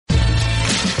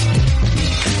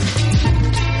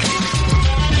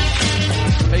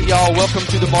welcome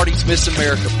to the Marty Smith's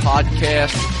America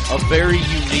podcast, a very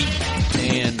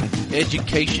unique and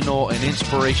educational and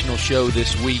inspirational show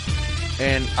this week.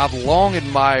 And I've long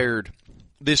admired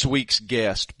this week's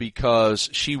guest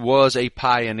because she was a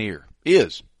pioneer,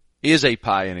 is a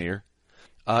pioneer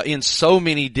in so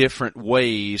many different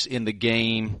ways in the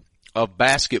game of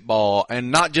basketball, and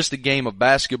not just the game of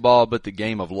basketball, but the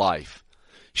game of life.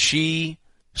 She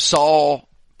saw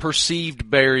perceived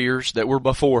barriers that were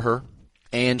before her,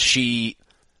 and she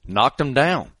knocked them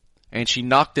down. And she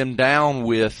knocked them down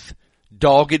with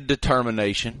dogged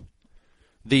determination,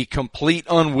 the complete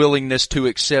unwillingness to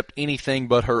accept anything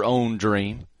but her own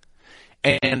dream,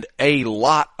 and a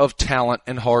lot of talent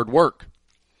and hard work.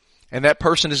 And that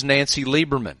person is Nancy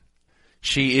Lieberman.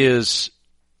 She is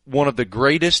one of the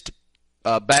greatest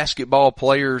basketball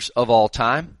players of all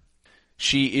time.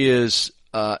 She is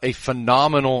a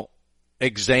phenomenal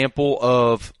example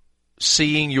of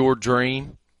seeing your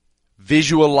dream,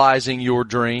 visualizing your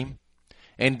dream,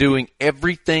 and doing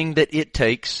everything that it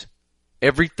takes,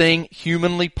 everything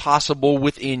humanly possible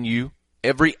within you,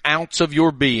 every ounce of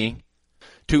your being,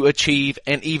 to achieve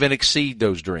and even exceed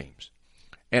those dreams.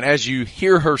 And as you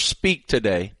hear her speak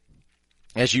today,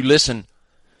 as you listen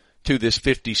to this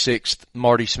 56th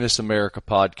Marty Smith's America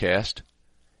podcast,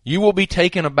 you will be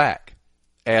taken aback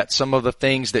at some of the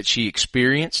things that she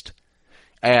experienced,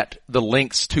 at the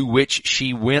lengths to which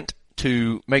she went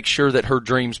to make sure that her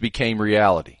dreams became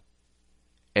reality.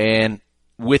 And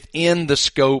within the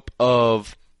scope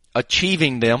of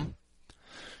achieving them,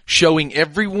 showing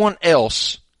everyone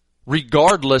else,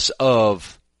 regardless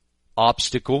of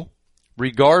obstacle,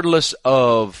 regardless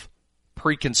of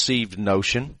preconceived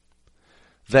notion,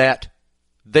 that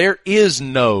there is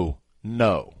no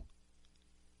no.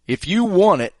 If you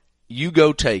want it, you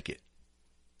go take it.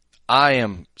 I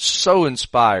am so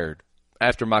inspired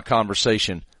after my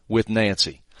conversation with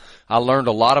Nancy. I learned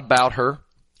a lot about her.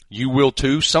 You will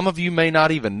too. Some of you may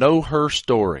not even know her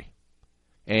story.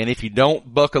 And if you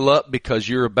don't, buckle up, because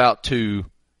you're about to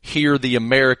hear the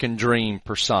American dream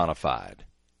personified.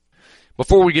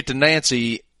 Before we get to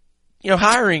Nancy,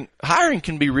 hiring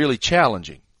can be really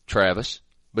challenging, Travis.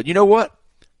 But you know what?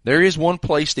 There is one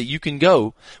place that you can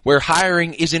go where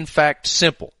hiring is in fact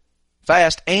simple,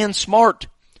 fast, and smart.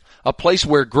 A place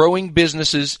where growing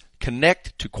businesses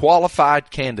connect to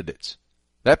qualified candidates.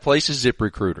 That place is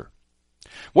ZipRecruiter.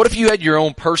 What if you had your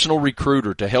own personal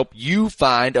recruiter to help you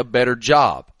find a better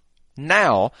job?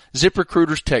 Now,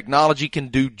 ZipRecruiter's technology can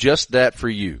do just that for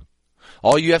you.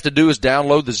 All you have to do is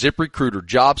download the ZipRecruiter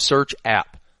job search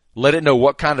app. Let it know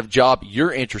what kind of job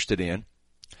you're interested in,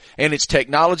 and its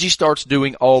technology starts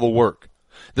doing all the work.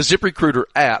 The ZipRecruiter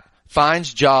app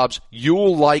finds jobs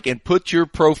you'll like and puts your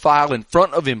profile in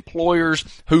front of employers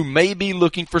who may be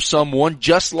looking for someone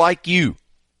just like you.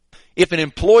 If an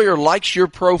employer likes your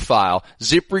profile,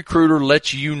 ZipRecruiter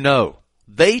lets you know.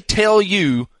 They tell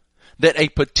you that a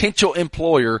potential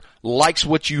employer likes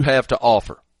what you have to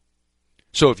offer.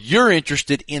 So if you're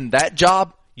interested in that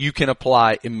job, you can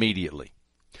apply immediately.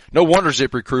 No wonder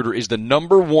ZipRecruiter is the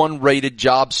 #1 rated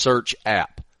job search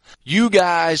app. You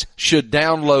guys should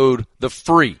download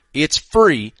it's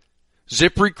free,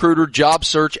 ZipRecruiter job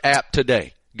search app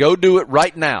today. Go do it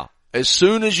right now. As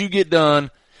soon as you get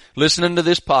done listening to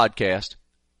this podcast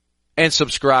and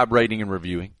subscribe, rating, and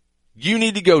reviewing, you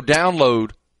need to go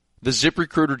download the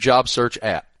ZipRecruiter job search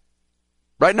app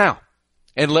right now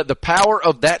and let the power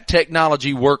of that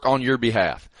technology work on your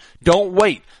behalf. Don't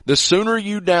wait. The sooner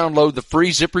you download the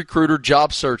free ZipRecruiter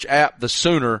job search app, the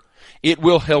sooner it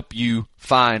will help you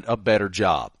find a better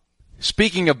job.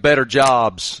 Speaking of better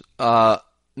jobs,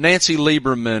 Nancy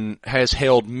Lieberman has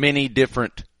held many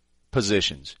different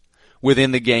positions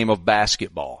within the game of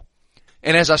basketball.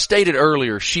 And as I stated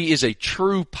earlier, she is a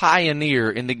true pioneer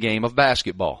in the game of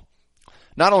basketball.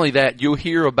 Not only that, you'll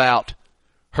hear about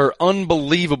her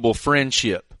unbelievable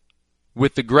friendship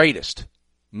with the greatest,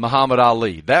 Muhammad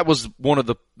Ali. That was one of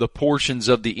the portions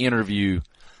of the interview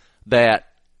that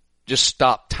just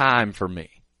stopped time for me.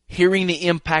 Hearing the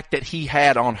impact that he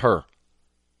had on her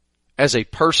as a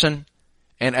person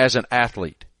and as an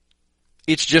athlete.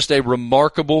 It's just a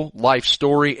remarkable life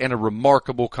story and a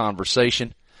remarkable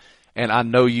conversation, and I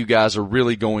know you guys are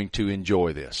really going to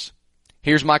enjoy this.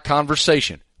 Here's my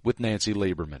conversation with Nancy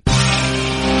Lieberman.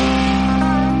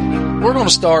 We're going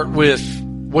to start with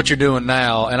what you're doing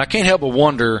now, and I can't help but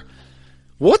wonder,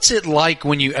 what's it like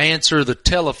when you answer the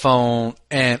telephone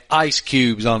and Ice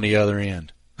Cube's on the other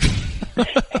end?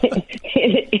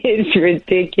 It's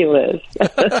ridiculous.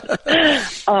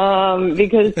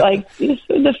 Because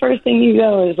the first thing you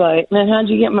go is like, man, how'd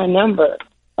you get my number?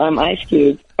 I'm Ice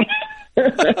Cube.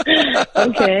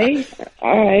 Okay.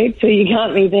 All right. So you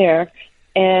got me there.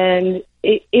 And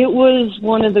it was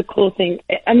one of the cool things.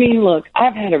 I mean, look,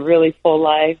 I've had a really full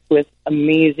life with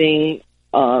amazing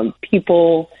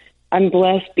people. I'm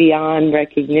blessed beyond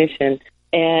recognition.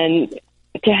 And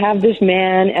to have this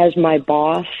man as my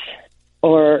boss,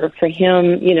 or for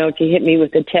him, to hit me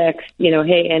with a text,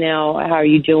 hey, NL, how are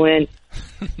you doing?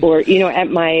 Or, at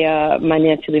my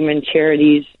Nancy Lieberman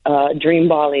Charities Dream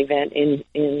Ball event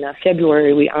in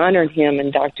February, we honored him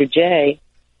and Dr. J.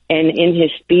 And in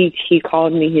his speech, he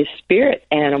called me his spirit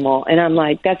animal. And I'm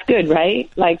like, that's good, right?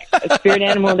 Like a spirit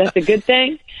animal, that's a good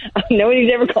thing?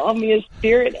 Nobody's ever called me a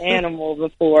spirit animal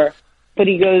before. But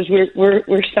he goes,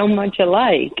 we're so much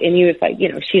alike. And he was like,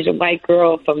 she's a white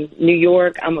girl from New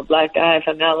York. I'm a black guy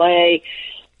from L.A.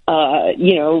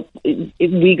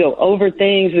 We go over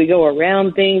things, we go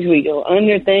around things, we go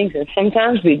under things, and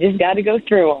sometimes we just got to go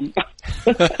through them.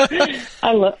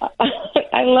 I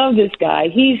love this guy.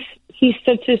 He's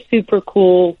such a super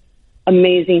cool,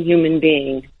 amazing human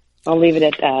being. I'll leave it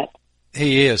at that.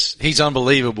 He is. He's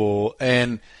unbelievable.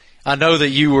 And I know that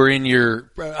you were in your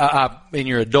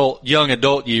young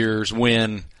adult years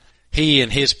when he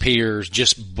and his peers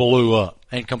just blew up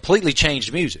and completely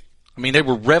changed music. I mean, they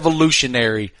were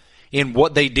revolutionary in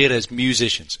what they did as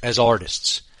musicians, as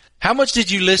artists. How much did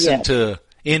you listen to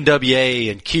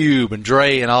NWA and Cube and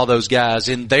Dre and all those guys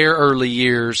in their early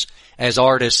years as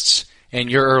artists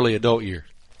and your early adult years?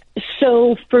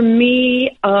 So for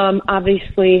me,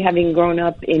 obviously having grown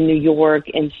up in New York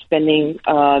and spending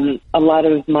a lot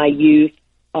of my youth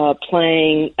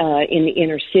playing in the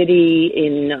inner city,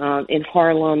 in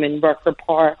Harlem and Rucker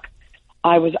Park,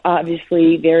 I was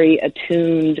obviously very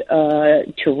attuned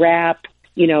to rap,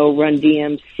 Run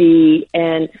DMC.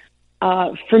 And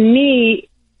for me,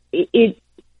 it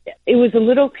was a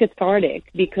little cathartic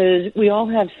because we all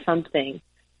have something.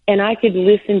 And I could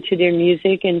listen to their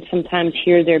music and sometimes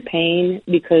hear their pain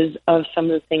because of some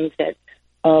of the things that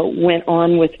went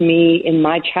on with me in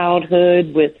my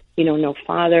childhood with, no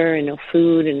father and no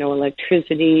food and no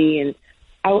electricity. And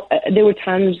there were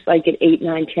times like at 8,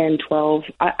 9, 10, 12,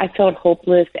 I felt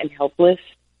hopeless and helpless.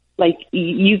 Like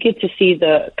you get to see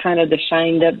the kind of the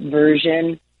shined up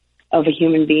version of a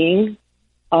human being.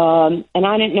 And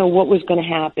I didn't know what was going to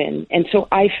happen. And so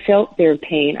I felt their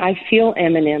pain. I feel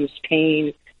Eminem's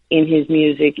pain in his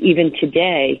music, even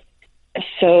today.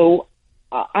 So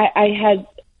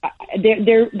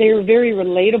they're very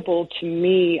relatable to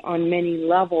me on many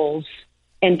levels.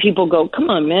 And people go, come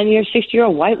on, man, you're a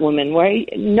 60-year-old white woman. Why?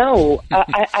 No,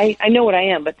 I know what I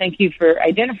am, but thank you for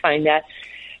identifying that.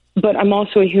 But I'm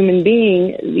also a human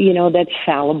being, that's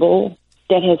fallible,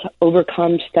 that has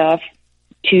overcome stuff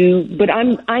but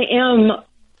I am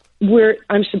where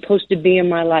I'm supposed to be in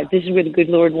my life. This is where the good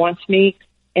Lord wants me.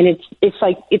 And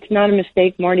it's not a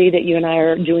mistake, Marty, that you and I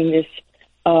are doing this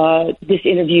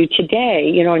interview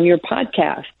today, on your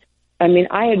podcast. I mean,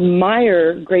 I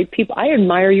admire great people. I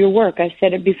admire your work. I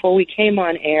said it before we came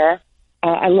on air.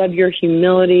 I love your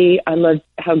humility. I love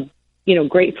how,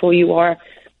 grateful you are.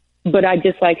 But I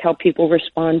just like how people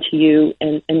respond to you,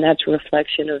 and that's a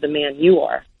reflection of the man you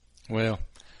are. Well,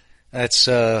 that's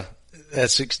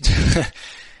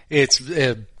it's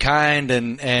kind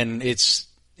and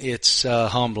it's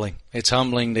humbling. It's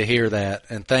humbling to hear that,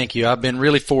 and thank you. I've been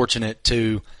really fortunate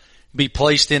to be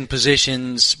placed in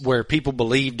positions where people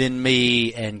believed in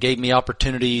me and gave me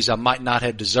opportunities I might not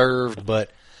have deserved,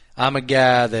 but I'm a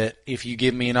guy that if you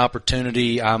give me an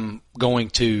opportunity, I'm going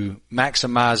to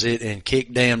maximize it and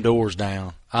kick damn doors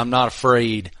down. I'm not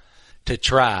afraid to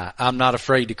try. I'm not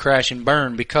afraid to crash and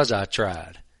burn because I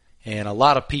tried. And a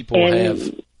lot of people have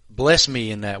blessed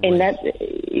me in that way. And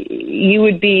you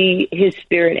would be his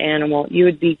spirit animal. You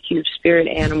would be Cube's spirit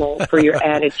animal for your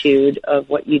attitude of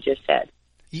what you just said.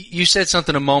 You said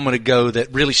something a moment ago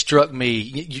that really struck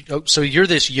me. So you're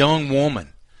this young woman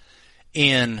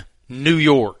in New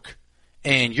York,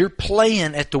 and you're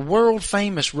playing at the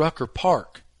world-famous Rucker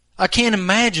Park. I can't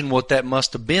imagine what that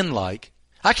must have been like.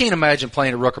 I can't imagine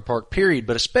playing at Rucker Park, period,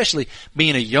 but especially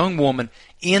being a young woman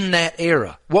in that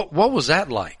era. What was that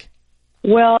like?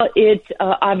 Well, it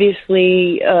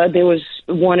obviously there was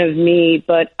one of me,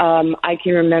 but I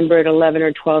can remember at 11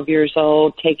 or 12 years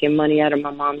old taking money out of my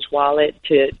mom's wallet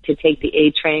to take the A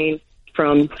train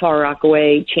from Far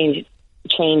Rockaway, change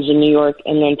in New York,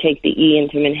 and then take the E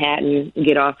into Manhattan,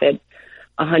 get off at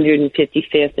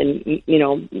 155th and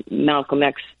Malcolm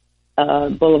X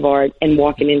Boulevard, and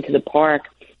walking into the park.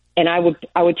 And I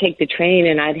would take the train,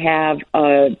 and I'd have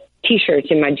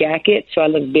T-shirts in my jacket, so I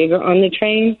looked bigger on the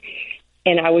train.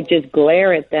 And I would just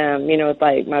glare at them, with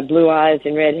like my blue eyes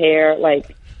and red hair, like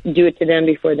do it to them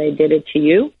before they did it to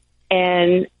you.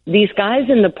 And these guys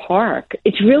in the park,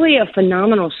 it's really a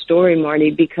phenomenal story,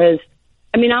 Marty, because,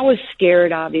 I mean, I was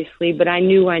scared, obviously, but I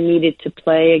knew I needed to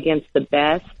play against the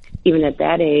best, even at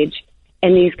that age.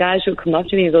 And these guys would come up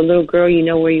to me and go, little girl, you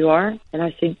know where you are? And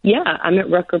I said, yeah, I'm at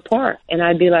Rucker Park. And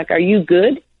I'd be like, are you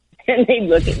good? And they'd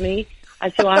look at me. I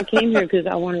said, well, I came here because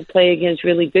I want to play against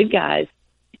really good guys.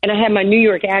 And I had my New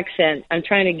York accent. I'm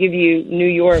trying to give you New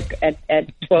York at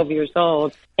 12 years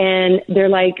old. And they're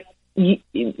like,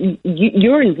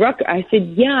 you're in Rucker. I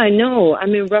said, yeah, I know.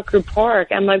 I'm in Rucker Park.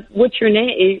 I'm like, what's your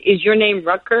name? Is your name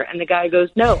Rucker? And the guy goes,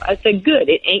 no. I said, good.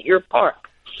 It ain't your park.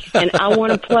 And I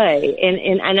want to play.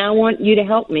 And I want you to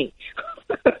help me.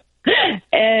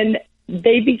 And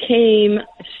they became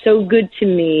so good to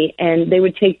me. And they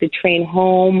would take the train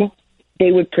home.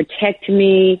 They would protect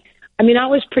me. I mean, I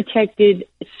was protected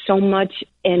so much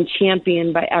and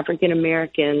championed by African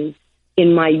Americans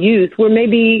in my youth, where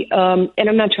maybe, and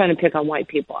I'm not trying to pick on white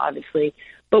people, obviously,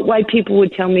 but white people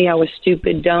would tell me I was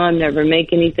stupid, dumb, never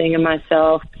make anything of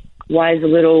myself, why is a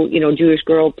little, Jewish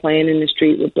girl playing in the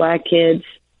street with black kids?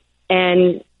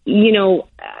 And,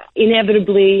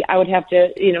 inevitably I would have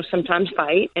to, sometimes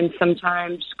fight, and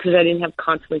sometimes because I didn't have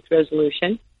conflict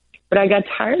resolution. But I got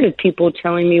tired of people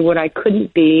telling me what I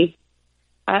couldn't be.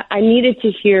 I needed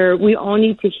to hear, we all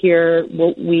need to hear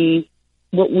what we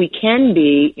can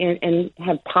be and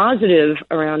have positive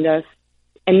around us.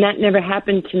 And that never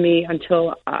happened to me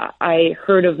until I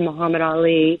heard of Muhammad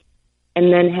Ali,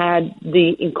 and then had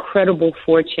the incredible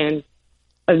fortune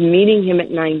of meeting him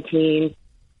at 19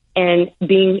 and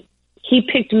he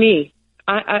picked me.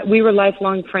 We were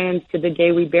lifelong friends to the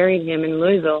day we buried him in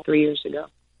Louisville 3 years ago.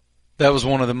 That was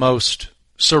one of the most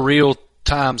surreal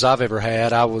times I've ever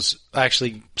had. I was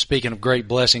actually, speaking of great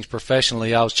blessings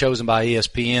professionally, I was chosen by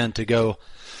ESPN to go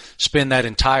spend that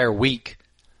entire week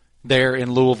there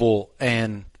in Louisville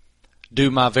and do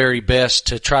my very best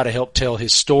to try to help tell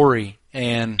his story.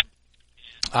 And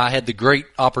I had the great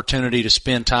opportunity to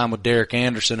spend time with Derek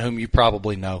Anderson, whom you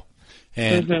probably know.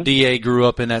 And DA grew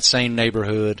up in that same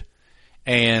neighborhood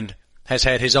and has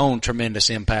had his own tremendous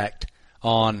impact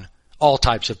on all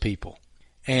types of people.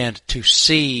 And to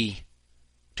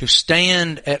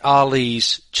stand at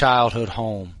Ali's childhood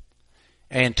home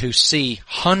and to see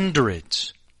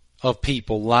hundreds of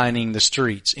people lining the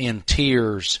streets in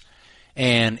tears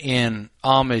and in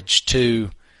homage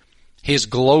to his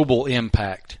global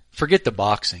impact. Forget the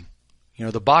boxing.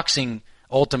 The boxing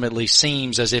ultimately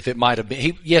seems as if it might have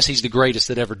been, yes, he's the greatest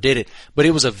that ever did it, but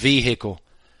it was a vehicle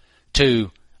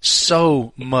to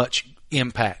so much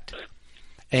impact.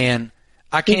 And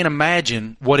I can't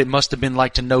imagine what it must have been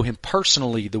like to know him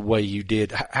personally the way you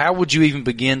did. How would you even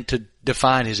begin to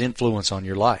define his influence on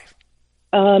your life?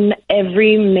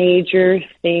 Every major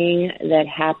thing that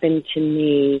happened to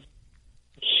me,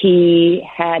 he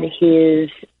had his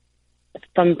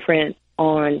thumbprint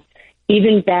on.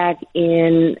 Even back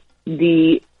in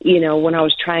the, when I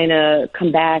was trying to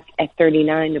come back at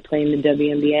 39 to play in the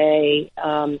WNBA,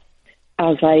 I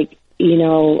was like,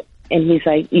 and he's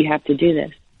like, you have to do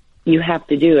this. You have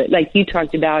to do it. Like you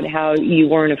talked about how you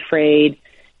weren't afraid,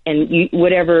 and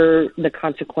whatever the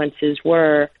consequences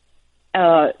were,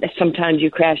 sometimes you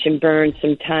crash and burn,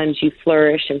 sometimes you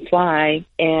flourish and fly.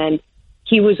 And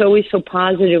he was always so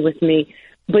positive with me.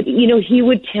 But, he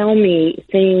would tell me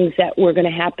things that were going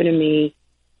to happen to me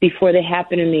before they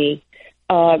happened to me.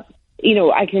 I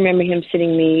can remember him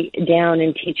sitting me down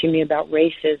and teaching me about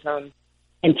racism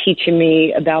and teaching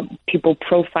me about people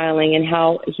profiling, and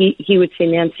how he would say,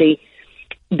 Nancy,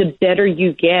 the better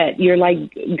you get, you're like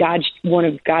one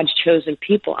of God's chosen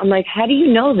people. I'm like, how do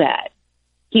you know that?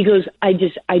 He goes, I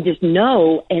just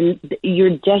know, and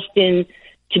you're destined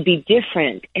to be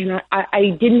different. And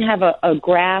I didn't have a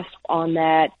grasp on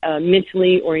that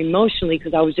mentally or emotionally,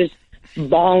 because I was just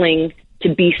bawling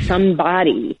to be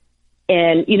somebody.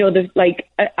 And,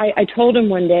 I told him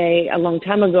one day a long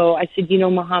time ago, I said,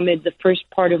 Muhammad, the first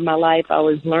part of my life I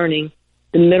was learning.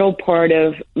 The middle part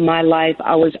of my life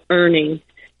I was earning.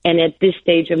 And at this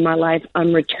stage of my life,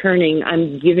 I'm returning.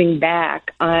 I'm giving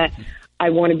back. I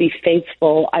want to be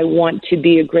faithful. I want to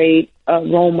be a great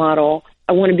role model.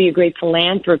 I want to be a great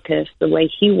philanthropist the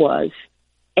way he was.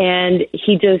 And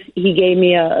he gave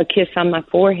me a kiss on my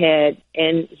forehead,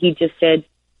 and he just said,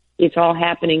 it's all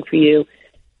happening for you.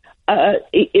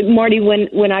 Marty,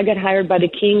 when I got hired by the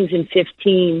Kings in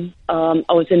 15, I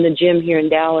was in the gym here in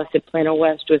Dallas at Plano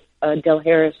West with Del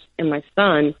Harris and my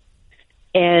son,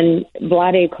 and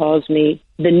Vlade calls me.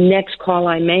 The next call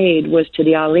I made was to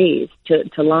the Alis,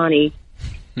 to Lonnie.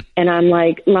 And I'm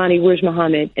like, Lonnie, where's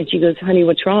Muhammad? And she goes, honey,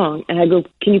 what's wrong? And I go,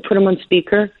 can you put him on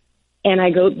speaker? And I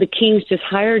go, the Kings just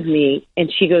hired me. And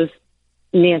she goes,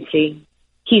 Nancy,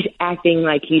 he's acting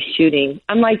like he's shooting.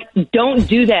 I'm like, don't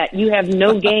do that. You have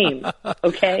no game.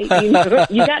 Okay.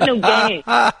 You got no game.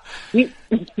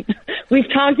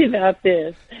 We've talked about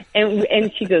this.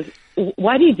 And she goes,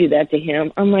 why do you do that to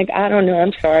him? I'm like, I don't know.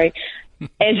 I'm sorry.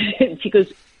 And she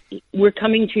goes, we're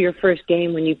coming to your first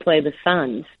game when you play the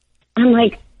Suns. I'm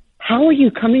like, how are you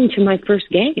coming to my first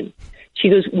game? She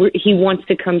goes, he wants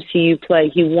to come see you play.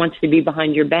 He wants to be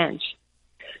behind your bench.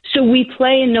 So we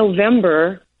play in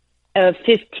November of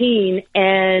 15,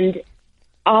 and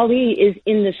Ali is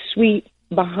in the suite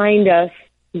behind us,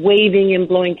 waving and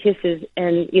blowing kisses.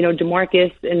 And,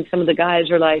 DeMarcus and some of the guys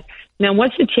are like, now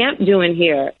what's the champ doing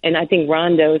here? And I think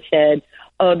Rondo said,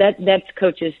 oh, that's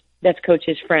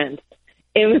coach's friend.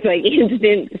 It was like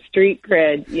instant street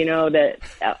cred,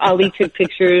 that Ali took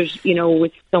pictures,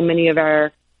 with so many of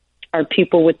our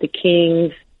people with the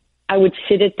Kings. I would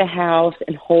sit at the house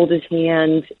and hold his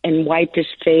hands and wipe his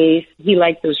face. He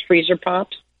liked those freezer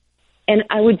pops. And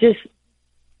I would just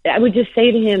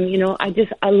say to him,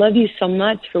 I love you so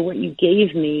much for what you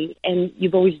gave me, and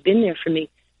you've always been there for me.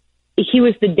 He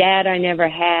was the dad I never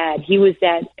had. He was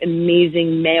that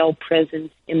amazing male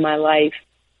presence in my life.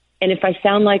 And if I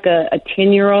sound like a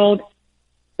 10-year-old,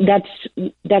 that's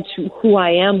who I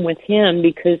am with him,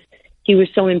 because he was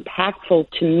so impactful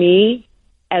to me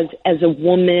as a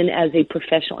woman, as a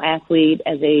professional athlete,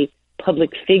 as a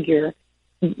public figure,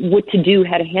 what to do,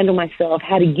 how to handle myself,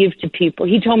 how to give to people.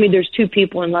 He told me there's two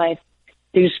people in life.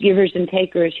 There's givers and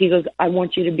takers. He goes, I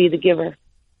want you to be the giver.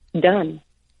 Done.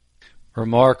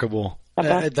 Remarkable.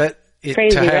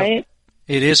 Crazy, right?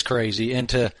 It is crazy.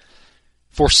 And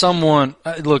for someone,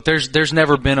 look, there's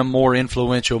never been a more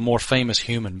influential, more famous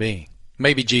human being.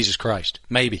 Maybe Jesus Christ.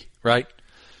 Maybe, right?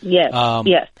 Yes,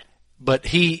 yes. But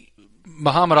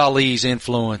Muhammad Ali's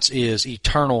influence is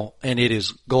eternal, and it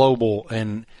is global,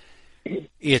 and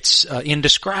it's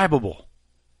indescribable.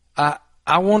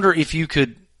 I wonder if you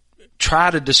could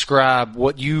try to describe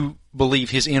what you believe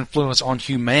his influence on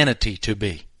humanity to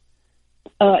be.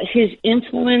 His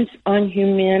influence on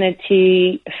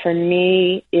humanity, for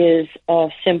me, is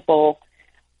simple.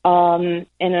 And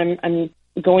I'm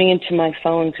going into my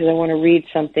phone because I want to read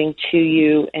something to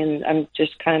you, and I'm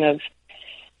just kind of,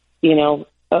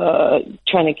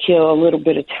 trying to kill a little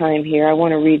bit of time here. I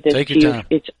want to read this to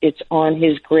you. It's on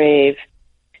his grave,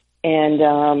 and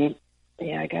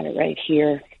I got it right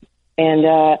here.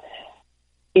 And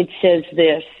it says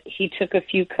this: he took a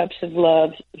few cups of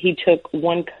love. He took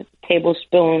 1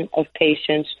 tablespoon of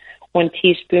patience, 1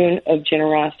 teaspoon of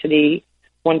generosity,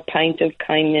 1 pint of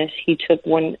kindness. He took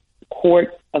 1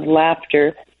 quart of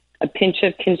laughter, a pinch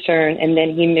of concern, and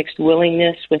then he mixed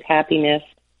willingness with happiness.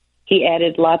 He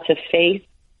added lots of faith,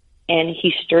 and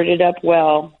he stirred it up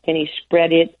well, and he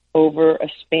spread it over a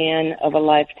span of a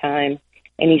lifetime,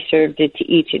 and he served it to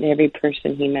each and every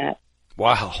person he met.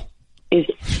 Wow. Is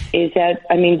that,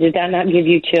 did that not give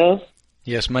you chills?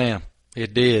 Yes, ma'am.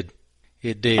 It did.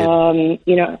 It did.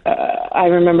 I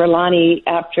remember Lonnie,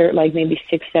 after maybe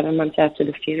 6-7 months after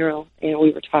the funeral,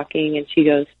 we were talking, and she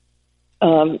goes,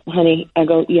 honey, I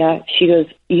go, yeah. She goes,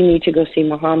 you need to go see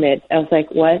Muhammad. I was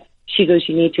like, what? She goes,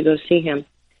 you need to go see him.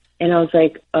 And I was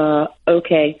like,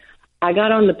 okay. I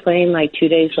got on the plane 2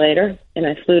 days later, and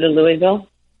I flew to Louisville,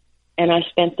 and I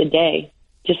spent the day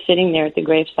just sitting there at the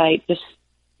gravesite, just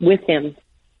with him,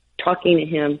 talking to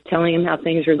him, telling him how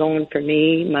things were going for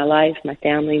me, my life, my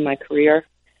family, my career.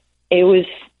 It was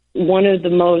one of the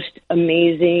most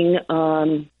amazing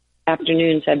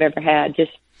afternoons I've ever had.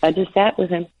 I just sat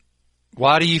with him.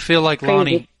 Why do you feel like Crazy.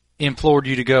 Lonnie implored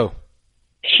you to go?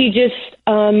 She just,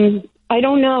 I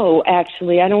don't know,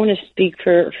 actually. I don't want to speak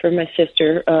for my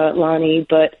sister, Lonnie,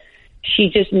 but she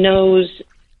just knows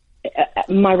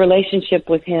my relationship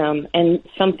with him, and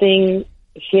something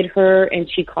hit her, and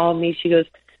she called me. She goes,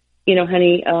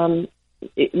 honey,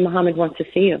 Muhammad wants to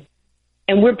see you.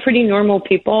 And we're pretty normal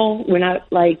people. We're not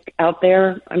out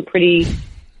there. I'm pretty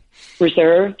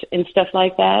reserved and stuff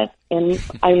like that. And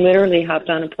I literally hopped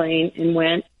on a plane and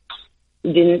went,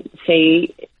 didn't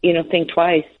say, think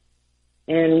twice,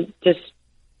 and just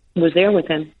was there with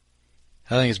him.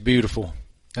 I think it's beautiful.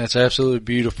 That's absolutely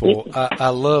beautiful. I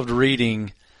loved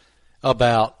reading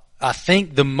about, I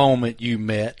think the moment you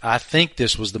met, I think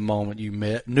this was the moment you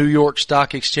met, New York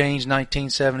Stock Exchange,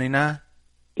 1979.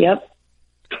 Yep.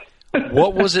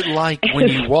 What was it like when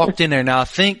you walked in there? Now, I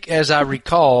think, as I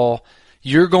recall,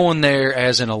 you're going there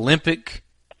as an Olympic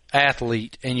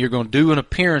athlete, and you're going to do an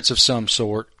appearance of some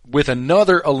sort with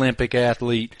another Olympic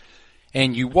athlete,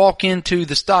 and you walk into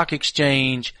the stock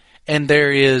exchange, and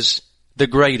there is the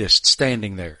greatest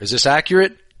standing there. Is this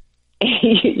accurate?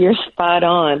 You're spot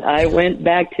on. I went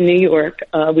back to New York.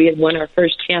 We had won our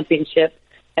first championship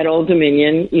at Old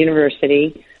Dominion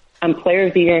University. I'm Player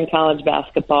of the Year in college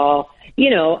basketball.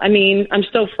 I mean, I'm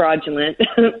still fraudulent,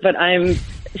 but I'm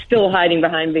still hiding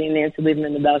behind being Nancy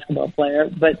Lieberman, the basketball player.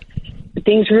 But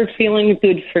things were feeling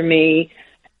good for me.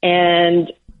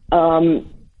 And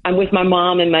I'm with my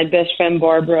mom and my best friend,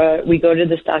 Barbara. We go to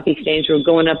the stock exchange. We're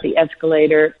going up the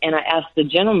escalator. And I ask the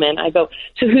gentleman, I go,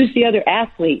 so who's the other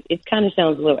athlete? It kind of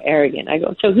sounds a little arrogant. I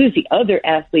go, so who's the other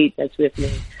athlete that's with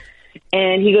me?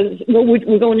 And he goes, well,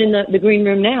 we're going in the green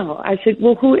room now. I said,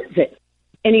 well, who is it?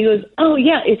 And he goes, oh,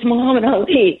 yeah, it's Muhammad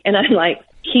Ali. And I'm like,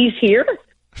 he's here?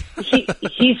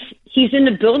 He's in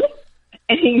the building?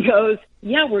 And he goes,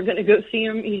 yeah, we're going to go see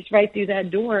him. He's right through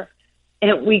that door.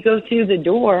 And we go through the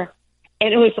door,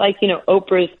 and it was like,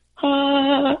 Oprah's,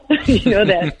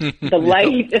 the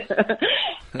light.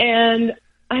 And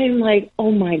I'm like,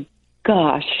 oh, my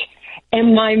gosh.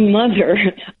 And my mother,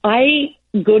 I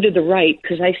go to the right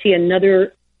because I see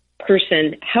another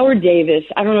person, Howard Davis.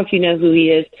 I don't know if you know who he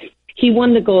is. He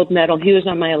won the gold medal. He was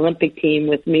on my Olympic team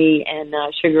with me and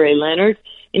Sugar Ray Leonard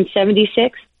in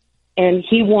 '76. And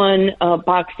he won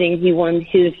boxing. He won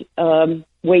his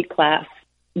weight class,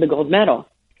 the gold medal.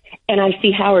 And I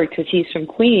see Howard because he's from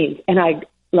Queens. And I,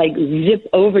 zip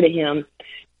over to him.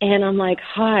 And I'm like,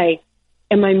 hi.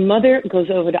 And my mother goes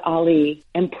over to Ali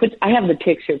and I have the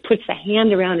picture, puts the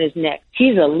hand around his neck.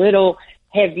 She's a little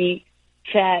heavy,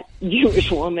 fat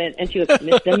Jewish woman. And she goes,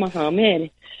 Mr.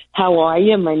 Muhammad, how are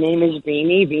you? My name is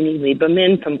Beanie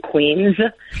Lieberman from Queens.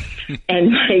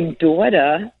 And my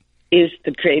daughter is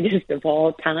the greatest of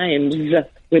all times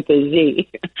with a Z.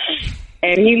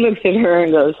 And he looks at her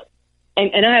and goes,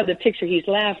 and I have the picture, he's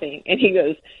laughing. And he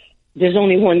goes, there's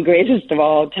only one greatest of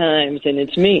all times, and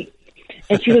it's me.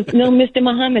 And she goes, no, Mr.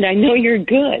 Muhammad, I know you're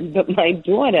good, but my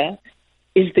daughter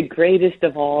is the greatest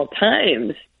of all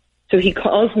times. So he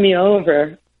calls me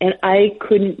over, and I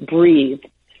couldn't breathe.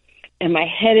 And my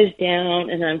head is down,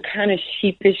 and I'm kind of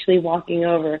sheepishly walking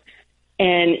over.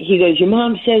 And he goes, your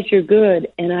mom says you're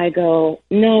good. And I go,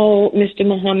 no, Mr.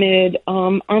 Muhammad,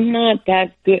 I'm not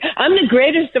that good. I'm the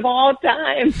greatest of all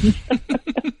time.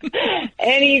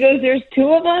 And he goes, there's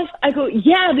two of us? I go,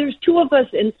 yeah, there's two of us.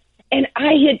 And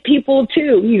I hit people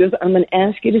too. He goes, I'm going to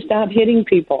ask you to stop hitting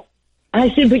people. I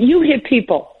said, but you hit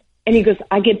people. And he goes,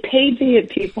 I get paid to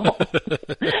hit people.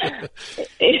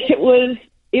 It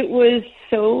was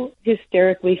so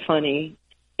hysterically funny.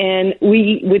 And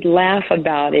we would laugh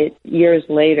about it years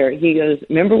later. He goes,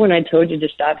 remember when I told you to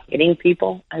stop hitting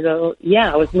people? I go,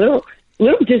 yeah, I was a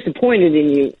little disappointed in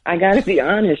you. I got to be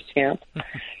honest, champ.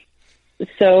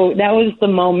 So that was the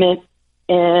moment,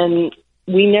 and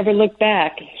we never looked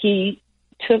back. We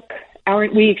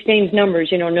exchanged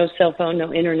numbers, no cell phone,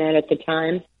 no internet at the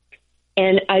time.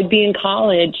 And I'd be in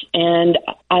college, and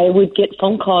I would get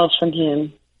phone calls from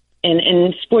him.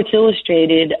 And Sports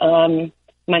Illustrated,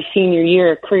 my senior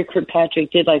year, Curry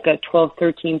Kirkpatrick did like a 12,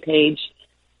 13-page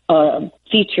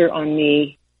feature on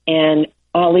me, and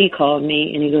Ali called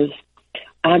me, and he goes,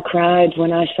 I cried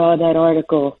when I saw that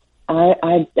article.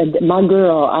 My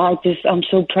girl, I'm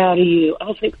so proud of you. I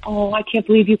was like, oh, I can't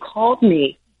believe you called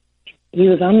me. He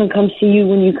goes, I'm going to come see you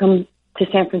when you come to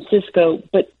San Francisco.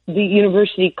 But the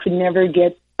university could never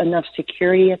get enough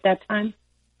security at that time,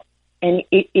 and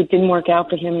it didn't work out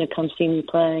for him to come see me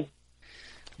play.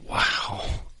 Wow.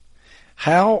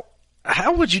 How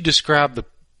would you describe the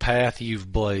path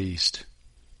you've blazed?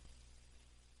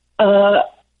 God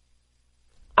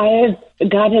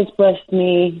has blessed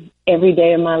me every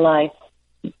day of my life.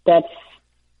 That's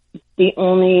the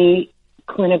only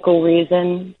clinical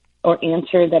reason or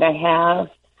answer that I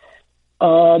have.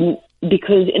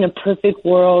 Because in a perfect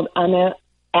world, I'm a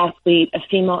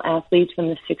female athlete from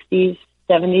the 60s,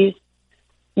 70s.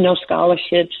 No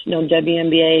scholarships, no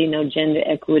WNBA, no gender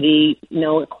equity,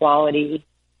 no equality.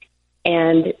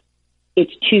 And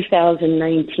it's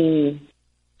 2019,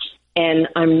 and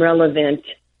I'm relevant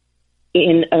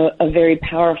in a very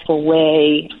powerful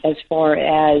way as far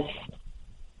as,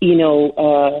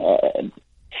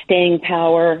 staying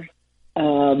power,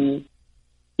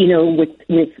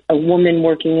 with a woman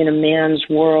working in a man's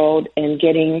world and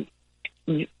getting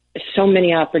so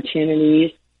many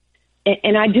opportunities.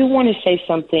 And I do want to say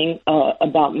something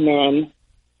about men.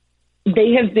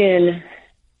 They have been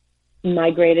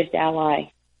my greatest ally.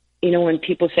 When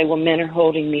people say, well, men are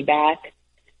holding me back,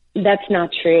 that's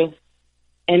not true.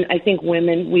 And I think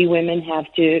we women have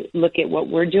to look at what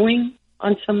we're doing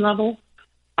on some level.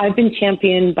 I've been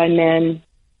championed by men.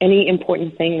 Any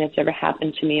important thing that's ever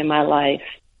happened to me in my life,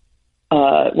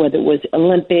 whether it was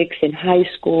Olympics in high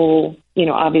school,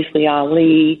 obviously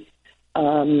Ali,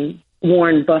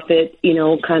 Warren Buffett,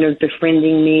 kind of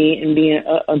befriending me and being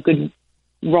a good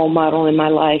role model in my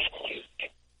life.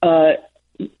 ESPN,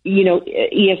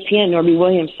 Norby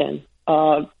Williamson,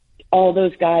 all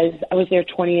those guys. I was there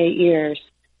 28 years.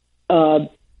 The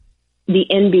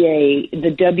NBA,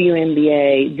 the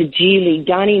WNBA, the G League.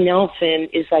 Donnie Nelson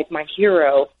is like my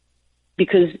hero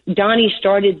because Donnie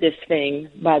started this thing,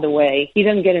 by the way. He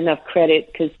doesn't get enough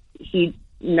credit because he's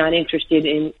not interested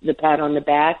in the pat on the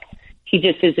back. He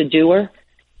just is a doer.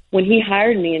 When he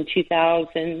hired me in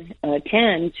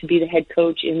 2010 to be the head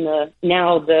coach in the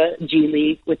G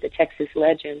League with the Texas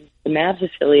Legends, the Mavs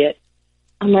affiliate,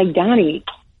 I'm like, Donnie,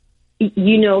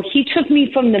 he took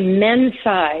me from the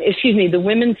the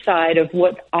women's side of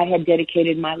what I had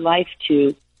dedicated my life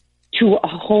to a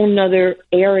whole nother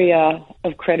area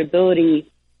of credibility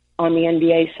on the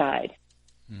NBA side.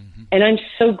 Mm-hmm. And I'm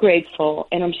so grateful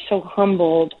and I'm so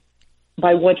humbled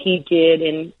by what he did.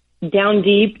 And down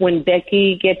deep, when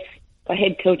Becky gets a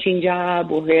head coaching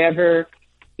job or whoever,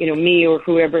 me or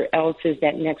whoever else is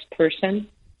that next person,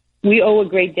 we owe a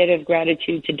great debt of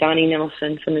gratitude to Donnie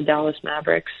Nelson from the Dallas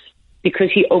Mavericks because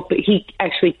he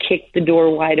actually kicked the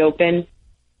door wide open.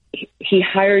 He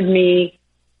hired me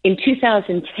in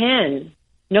 2010.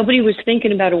 Nobody was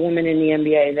thinking about a woman in the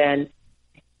NBA then.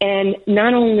 And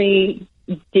not only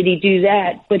did he do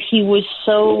that, but he was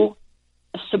so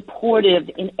supportive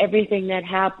in everything that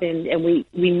happened, and we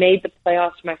made the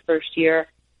playoffs my first year,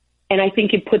 and I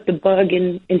think it put the bug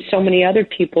in so many other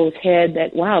people's head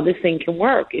that, wow, this thing can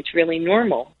work. It's really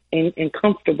normal and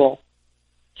comfortable.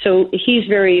 So he's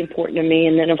very important to me.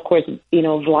 And then, of course,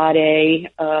 Vlade,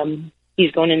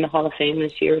 he's going in the Hall of Fame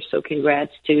this year, so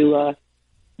congrats to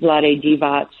Vlade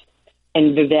Divac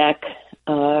and Vivek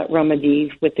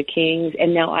Ramadiv with the Kings,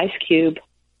 and now Ice Cube.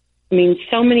 I mean,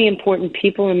 so many important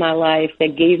people in my life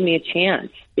that gave me a chance.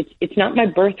 It's not my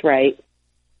birthright.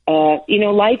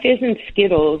 Life isn't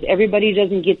Skittles. Everybody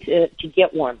doesn't get to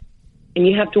get one. And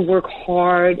you have to work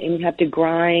hard, and you have to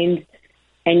grind,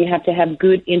 and you have to have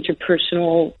good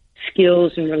interpersonal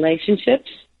skills and relationships.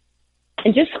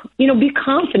 And just, be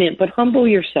confident, but humble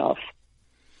yourself.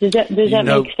 Does that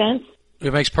make sense?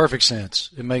 It makes perfect sense.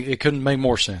 It couldn't make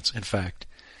more sense, in fact.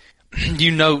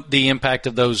 The impact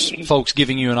of those folks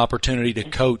giving you an opportunity to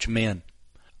coach men.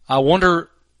 I wonder,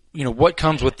 what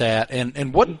comes with that,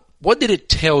 and what did it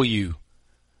tell you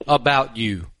about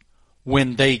you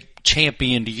when they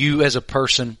championed you as a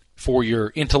person for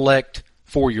your intellect,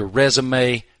 for your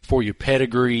resume, for your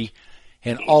pedigree,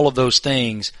 and all of those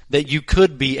things that you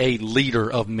could be a leader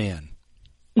of men?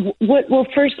 Well,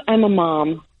 first, I'm a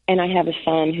mom, and I have a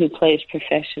son who plays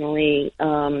professionally,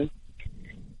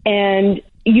 and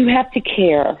you have to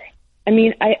care. I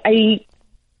mean,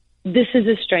 this is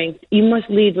a strength. You must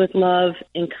lead with love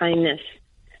and kindness.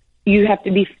 You have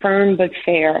to be firm but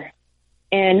fair.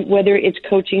 And whether it's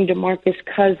coaching DeMarcus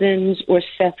Cousins or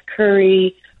Seth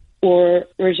Curry or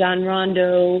Rajon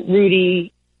Rondo,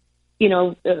 Rudy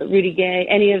Gay,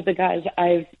 any of the guys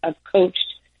I've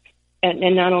coached,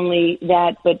 and not only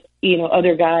that, but,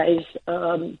 other guys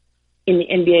in the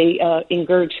NBA in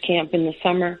Gerg's camp in the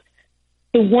summer.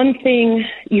 The one thing,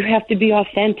 you have to be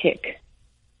authentic,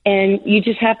 and you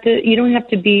don't have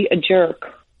to be a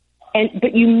jerk,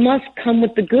 but you must come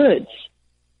with the goods.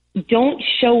 Don't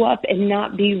show up and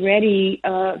not be ready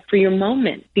for your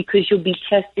moment, because you'll be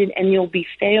tested and you'll be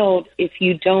failed if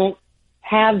you don't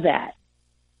have that.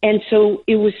 And so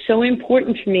it was so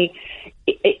important for me.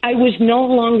 I was no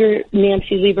longer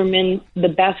Nancy Lieberman, the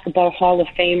basketball Hall of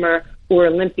Famer or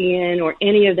Olympian or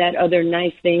any of that other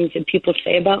nice things that people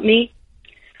say about me.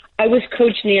 I was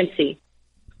Coach Nancy,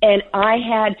 and I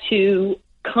had to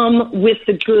come with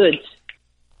the goods.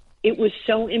 It was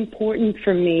so important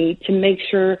for me to make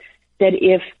sure that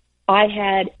if I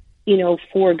had,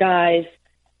 4 guys,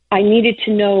 I needed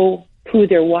to know who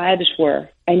their wives were.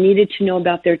 I needed to know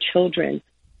about their children.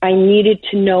 I needed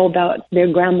to know about their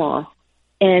grandma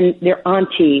and their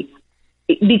auntie,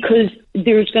 because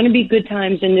there's going to be good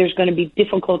times and there's going to be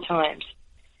difficult times.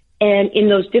 And in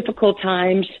those difficult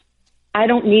times, I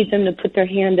don't need them to put their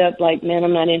hand up like, man,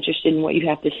 I'm not interested in what you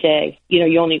have to say.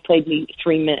 You only played me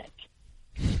 3 minutes.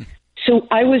 So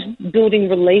I was building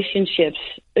relationships.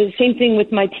 Same thing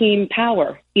with my team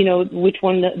Power, which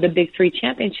won the Big 3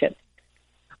 championship.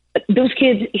 Those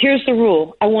kids, here's the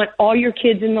rule. I want all your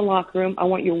kids in the locker room. I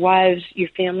want your wives, your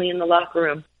family in the locker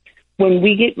room. When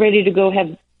we get ready to go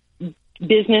have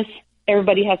business,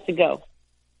 everybody has to go.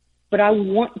 But I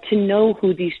want to know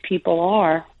who these people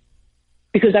are,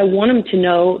 because I want them to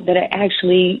know that I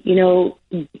actually,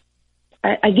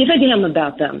 I give a damn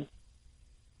about them.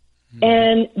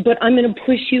 But I'm going to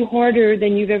push you harder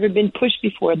than you've ever been pushed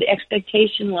before. The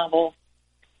expectation level.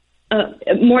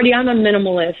 Marty, I'm a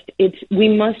minimalist. We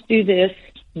must do this.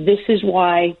 This is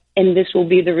why, and this will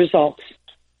be the results.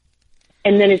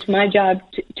 And then it's my job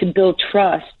to build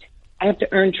trust. I have to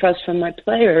earn trust from my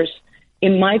players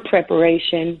in my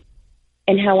preparation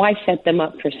and how I set them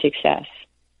up for success.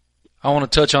 I want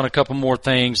to touch on a couple more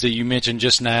things that you mentioned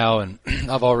just now, and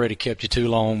I've already kept you too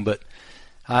long, but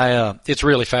it's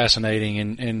really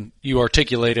fascinating, and you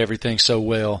articulate everything so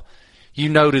well. You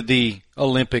noted the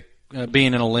Olympic,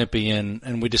 being an Olympian,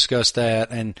 and we discussed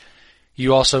that, and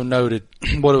you also noted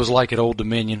what it was like at Old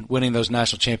Dominion, winning those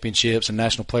national championships and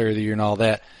National Player of the Year and all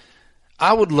that.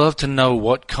 I would love to know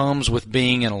what comes with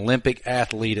being an Olympic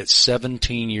athlete at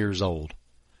 17 years old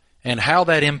and how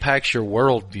that impacts your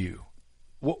worldview.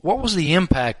 What was the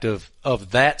impact of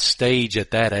that stage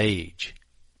at that age?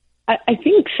 I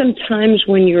think sometimes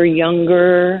when you're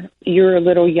younger, you're a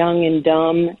little young and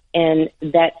dumb, and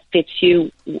that fits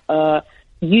you.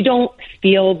 You don't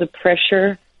feel the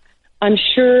pressure. I'm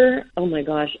sure, oh my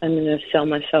gosh, I'm going to sell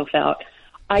myself out.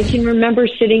 I can remember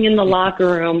sitting in the locker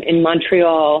room in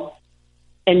Montreal,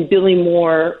 and Billy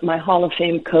Moore, my Hall of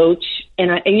Fame coach, and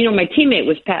my teammate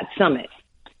was Pat Summitt.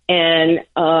 And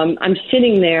I'm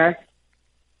sitting there,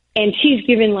 and she's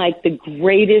giving like the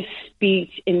greatest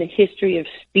speech in the history of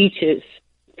speeches,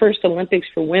 first Olympics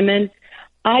for women.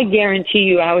 I guarantee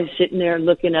you I was sitting there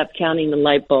looking up, counting the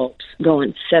light bulbs,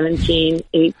 going 17,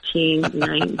 18,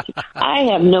 19. I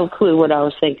have no clue what I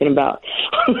was thinking about.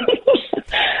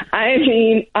 I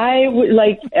mean, I would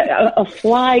a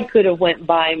fly could have went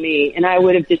by me, and I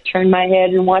would have just turned my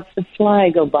head and watched the fly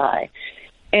go by.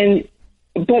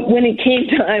 But when it came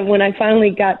time, when I finally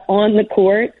got on the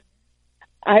court,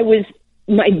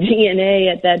 my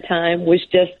DNA at that time was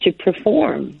just to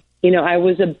perform. I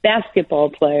was a basketball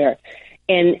player,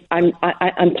 and I'm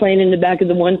playing in the back of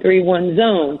the 1-3-1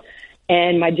 zone,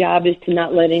 and my job is to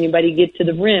not let anybody get to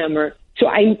the rim. So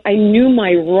I knew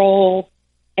my role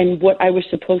and what I was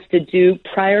supposed to do.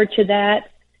 Prior to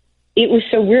that, it was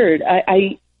so weird.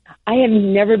 I have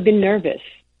never been nervous.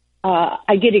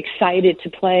 I get excited to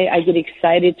play. I get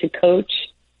excited to coach.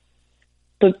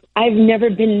 But I've never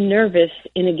been nervous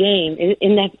in a game.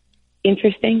 Isn't that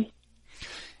interesting?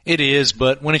 It is,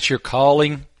 but when it's your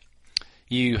calling,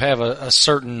 you have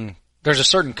there's a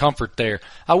certain comfort there.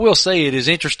 I will say it is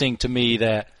interesting to me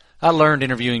that I learned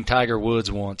interviewing Tiger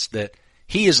Woods once that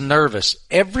he is nervous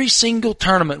every single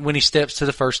tournament when he steps to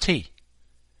the first tee.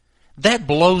 That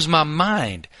blows my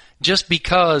mind, just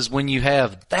because when you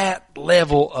have that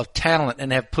level of talent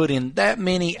and have put in that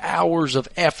many hours of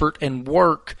effort and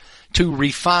work to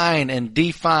refine and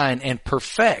define and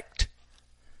perfect,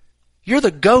 you're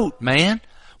the GOAT, man.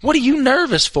 What are you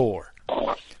nervous for?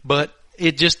 But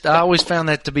I always found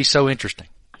that to be so interesting.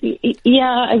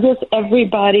 Yeah, I guess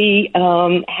everybody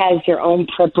has their own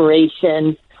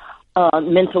preparation,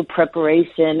 mental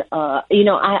preparation.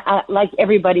 I like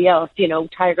everybody else,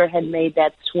 Tiger had made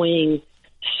that swing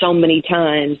so many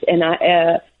times, and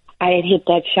I had hit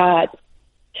that shot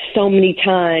so many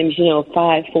times,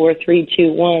 5, 4, 3,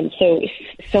 2, 1.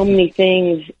 So many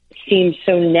things seem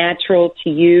so natural to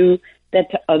you that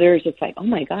to others it's like, oh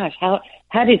my gosh, how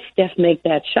did Steph make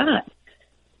that shot?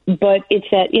 But it's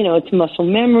that, it's muscle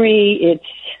memory. It's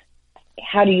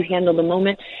how do you handle the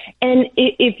moment? And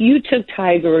if you took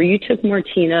Tiger or you took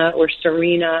Martina or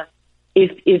Serena,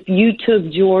 if you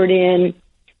took Jordan,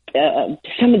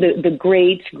 some of the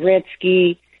greats,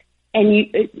 Gretzky, and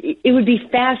it would be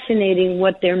fascinating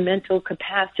what their mental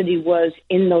capacity was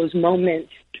in those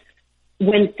moments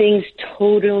when things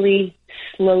totally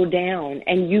slow down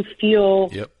and you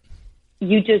feel,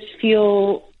 you just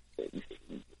feel,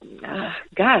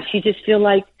 you just feel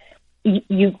like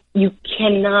you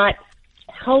cannot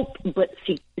help but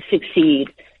succeed.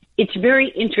 It's very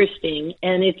interesting,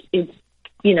 and it's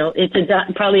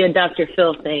probably a Dr.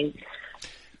 Phil thing,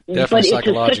 Definitely, but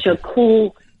it's such a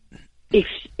cool.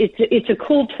 It's a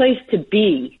cool place to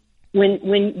be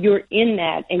when you're in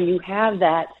that and you have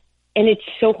that, and it's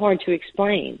so hard to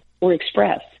explain or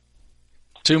express.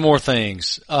 Two more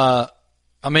things. I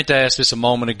meant to ask this a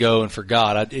moment ago and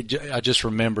forgot. I just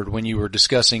remembered when you were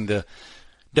discussing the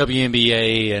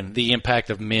WNBA and the impact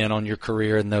of men on your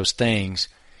career and those things.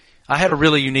 I had a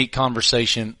really unique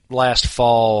conversation last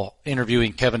fall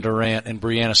interviewing Kevin Durant and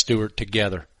Breanna Stewart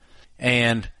together.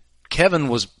 And Kevin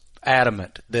was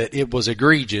adamant that it was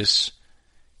egregious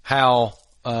how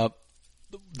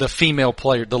the female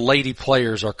player, the lady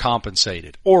players, are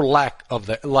compensated, or lack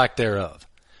thereof.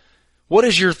 What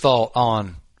is your thought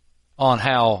on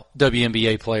how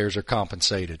WNBA players are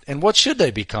compensated, and what should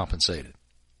they be compensated?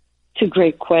 It's a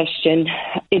great question.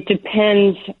 It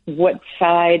depends what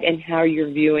side and how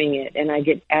you're viewing it, and I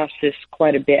get asked this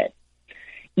quite a bit.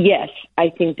 Yes,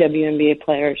 I think WNBA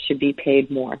players should be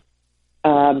paid more.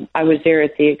 I was there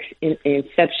at the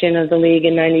inception of the league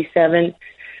in '97.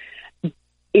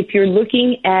 If you're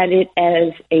looking at it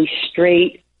as a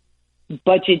straight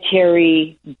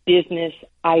budgetary business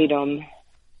item,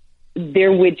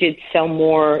 their widgets sell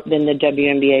more than the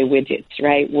WNBA widgets,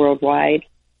 right, worldwide.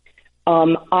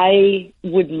 I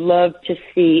would love to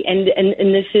see, and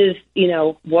this is,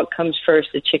 what comes first,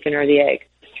 the chicken or the egg.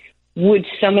 Would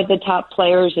some of the top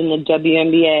players in the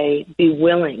WNBA be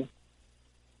willing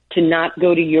to not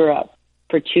go to Europe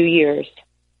for 2 years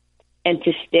and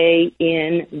to stay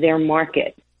in their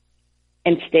market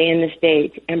and stay in the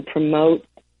States and promote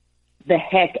the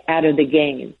heck out of the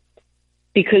game?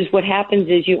 Because what happens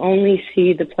is you only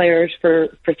see the players for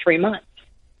 3 months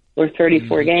or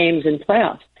 34 games in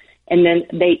playoffs. And then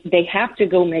they have to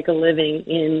go make a living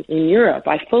in Europe.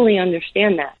 I fully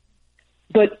understand that.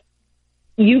 But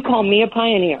you call me a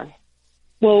pioneer.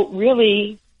 Well,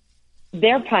 really,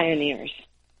 they're pioneers.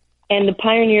 And the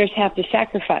pioneers have to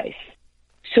sacrifice.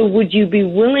 So would you be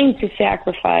willing to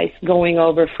sacrifice going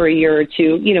over for a year or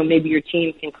two? Maybe your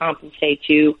team can compensate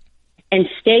you and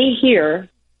stay here,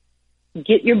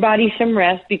 get your body some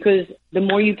rest, because the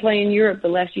more you play in Europe, the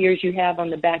less years you have on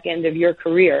the back end of your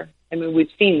career. I mean,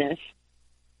 we've seen this.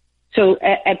 So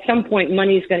at some point,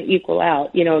 money's going to equal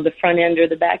out, the front end or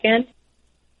the back end.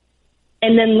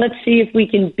 And then let's see if we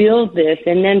can build this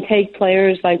and then take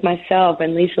players like myself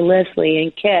and Lisa Leslie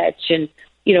and Ketch and,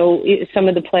 some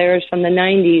of the players from the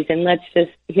 90s, and let's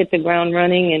just hit the ground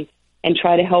running and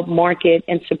try to help market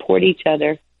and support each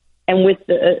other. And with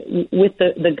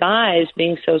the guys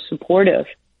being so supportive,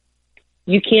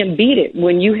 you can't beat it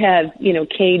when you have,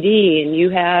 KD and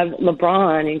you have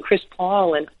LeBron and Chris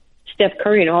Paul and Steph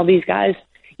Curry and all these guys.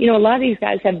 A lot of these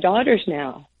guys have daughters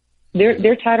now.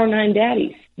 They're Title IX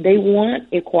daddies. They want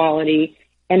equality,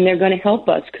 and they're going to help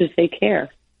us because they care.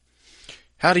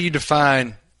 How do you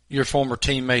define your former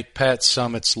teammate Pat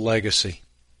Summitt's legacy?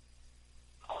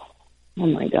 Oh,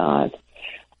 my God.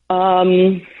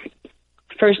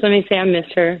 First, let me say I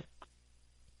miss her.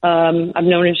 I've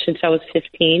known her since I was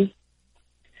 15.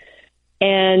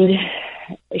 And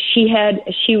she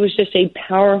was just a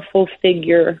powerful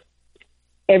figure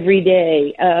every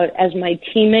day. As my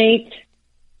teammate,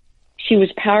 she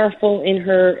was powerful in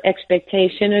her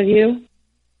expectation of you.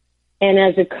 And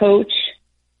as a coach,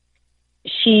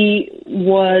 she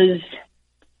was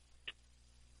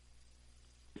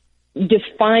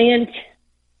defiant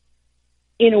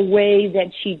in a way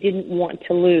that she didn't want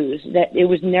to lose, that it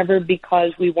was never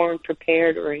because we weren't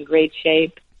prepared or in great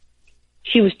shape.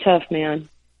 She was tough, man.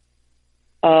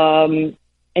 And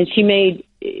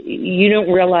you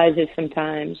don't realize it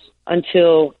sometimes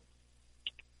until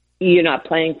you're not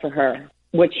playing for her,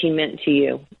 what she meant to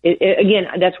you. Again,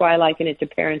 that's why I liken it to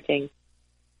parenting.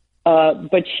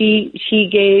 But she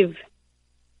gave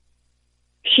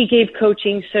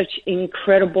coaching such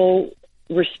incredible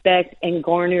respect and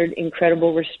garnered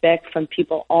incredible respect from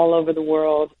people all over the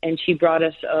world. And she brought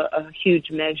us a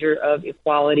huge measure of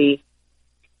equality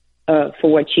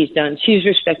for what she's done. She's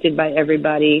respected by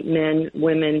everybody, men,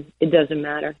 women, it doesn't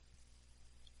matter.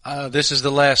 This is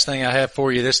the last thing I have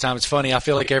for you this time. It's funny. I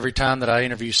feel like every time that I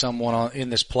interview someone in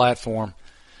this platform,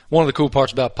 one of the cool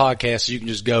parts about podcasts is you can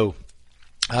just go.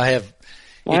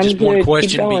 One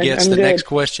question begets the next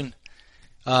question.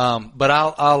 But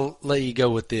I'll let you go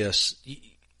with this.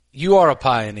 You are a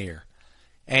pioneer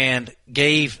and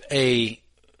gave a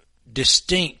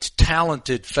distinct,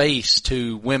 talented face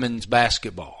to women's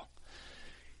basketball.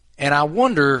 And I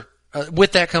wonder,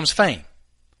 with that comes fame.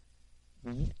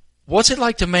 What's it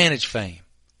like to manage fame?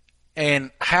 And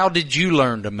how did you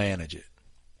learn to manage it?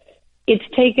 It's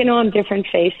taken on different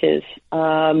faces.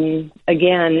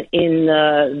 Again, in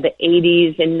the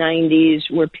 80s and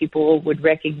 90s, where people would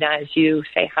recognize you,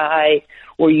 say hi,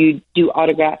 or you do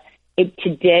autographs.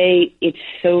 Today, it's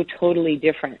so totally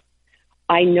different.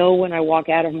 I know when I walk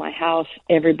out of my house,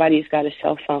 everybody's got a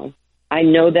cell phone. I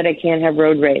know that I can't have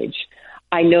road rage.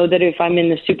 I know that if I'm in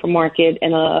the supermarket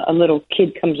and a little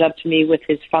kid comes up to me with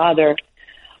his father,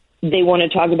 they want to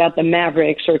talk about the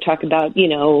Mavericks or talk about,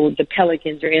 the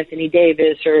Pelicans or Anthony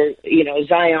Davis or,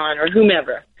 Zion or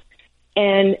whomever.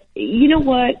 And you know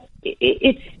what?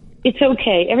 It's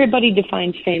okay. Everybody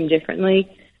defines fame differently.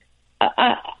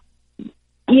 I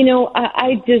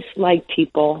just like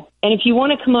people. And if you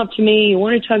want to come up to me, you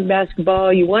want to talk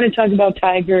basketball, you want to talk about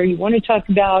Tiger, you want to talk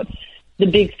about the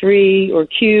Big Three or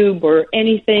Cube or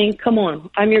anything, come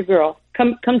on. I'm your girl.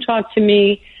 Come talk to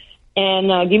me.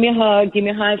 and give me a hug, give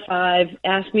me a high five,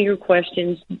 ask me your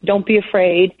questions. Don't be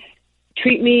afraid.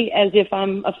 Treat me as if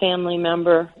I'm a family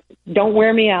member. Don't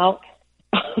wear me out,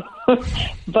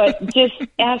 but just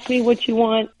ask me what you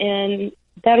want, and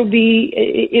it'll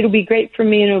be great for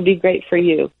me, and it'll be great for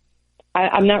you.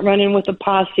 I'm not running with a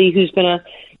posse who's going to,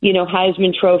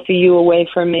 Heisman Trophy you away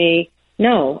from me.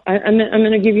 No, I'm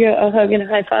going to give you a hug and a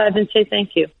high five and say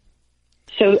thank you.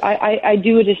 So I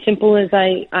do it as simple as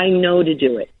I know to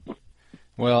do it.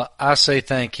 Well, I say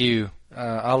thank you.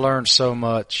 I learned so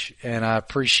much, and I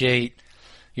appreciate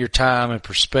your time and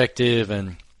perspective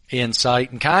and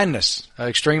insight and kindness.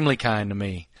 Extremely kind to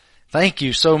me. Thank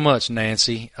you so much,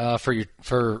 Nancy,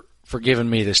 for giving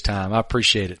me this time. I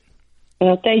appreciate it.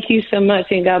 Well, thank you so much,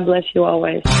 and God bless you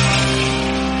always.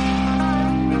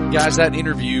 Guys, that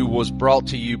interview was brought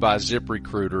to you by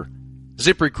ZipRecruiter.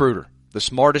 ZipRecruiter, the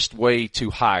smartest way to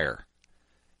hire.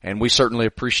 And we certainly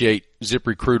appreciate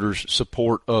ZipRecruiter's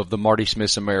support of the Marty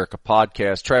Smith's America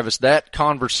podcast. Travis, that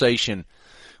conversation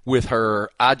with her,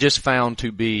 I just found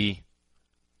to be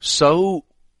so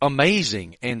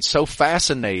amazing and so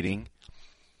fascinating,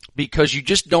 because you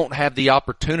just don't have the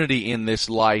opportunity in this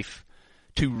life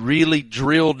to really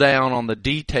drill down on the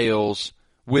details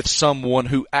with someone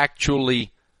who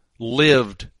actually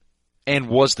lived and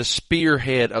was the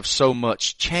spearhead of so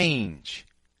much change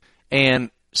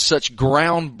and such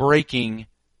groundbreaking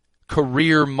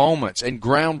career moments and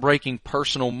groundbreaking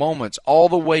personal moments, all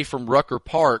the way from Rucker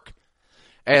Park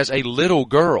as a little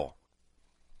girl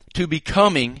to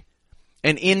becoming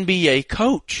an NBA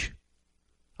coach.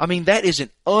 I mean, that is an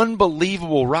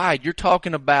unbelievable ride. You're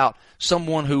talking about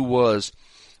someone who was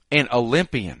an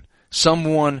Olympian,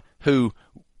 someone who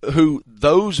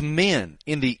those men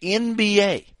in the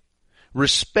NBA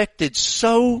respected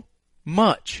so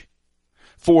much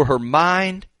for her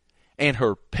mind and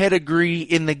her pedigree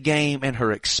in the game and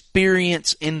her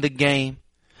experience in the game,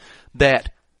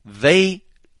 that they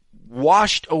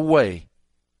washed away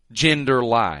gender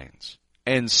lines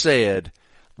and said,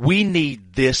 we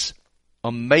need this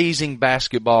amazing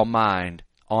basketball mind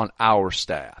on our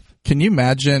staff. Can you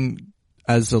imagine,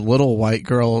 as a little white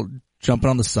girl,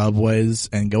 jumping on the subways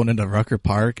and going into Rucker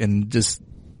Park and just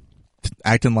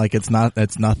acting like it's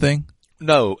nothing?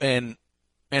 No, and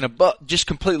just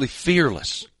completely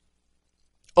fearless.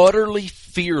 Utterly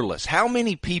fearless. How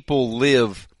many people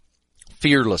live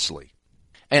fearlessly?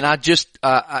 And I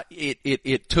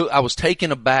was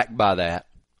taken aback by that.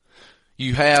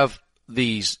 You have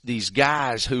these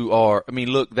guys who are, I mean,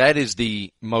 look, that is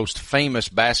the most famous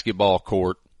basketball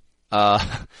court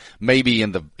maybe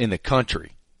in the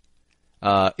country.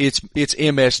 It's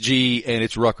MSG and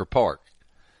it's Rucker Park.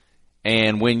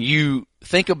 And when you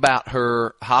think about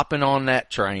her hopping on that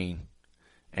train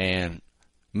and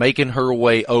making her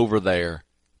way over there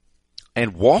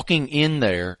and walking in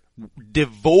there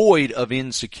devoid of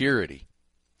insecurity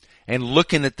and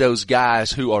looking at those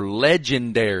guys who are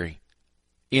legendary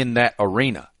in that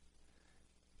arena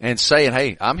and saying,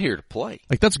 hey, I'm here to play.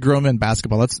 Like, that's grown men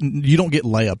basketball. You don't get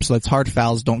layups. That's hard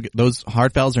fouls. Those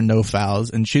hard fouls are no fouls.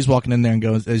 And she's walking in there and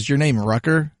goes, is your name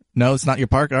Rucker? No, it's not your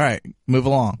park. All right, move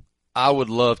along. I would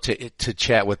love to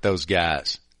chat with those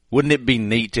guys. Wouldn't it be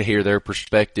neat to hear their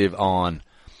perspective on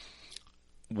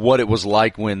what it was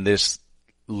like when this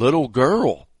little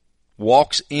girl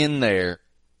walks in there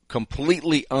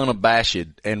completely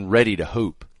unabashed and ready to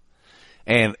hoop?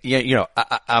 And,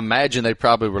 I imagine they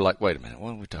probably were like, wait a minute,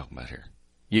 what are we talking about here?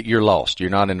 You're lost. You're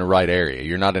not in the right area.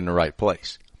 You're not in the right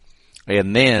place.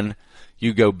 And then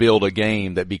you go build a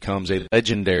game that becomes a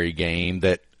legendary game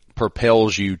that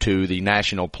propels you to the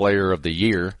National Player of the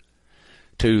Year,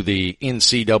 to the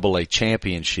NCAA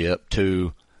championship,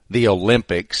 to the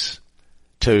Olympics,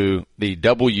 to the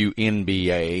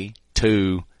WNBA,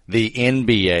 to the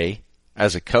NBA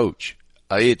as a coach.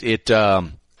 It's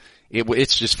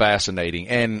just fascinating.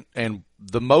 And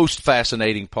the most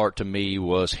fascinating part to me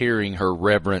was hearing her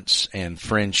reverence and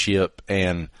friendship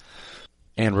and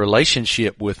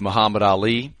relationship with Muhammad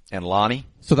Ali and Lonnie.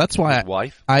 So that's why his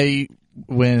wife.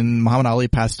 When Muhammad Ali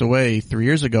passed away 3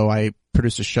 years ago, I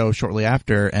produced a show shortly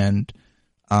after, and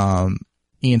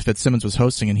Ian Fitzsimmons was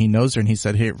hosting, and he knows her, and he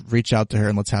said, hey, reach out to her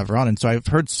and let's have her on. And so I've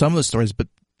heard some of the stories, but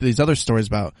these other stories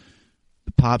about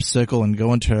the popsicle and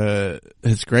going to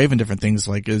his grave and different things,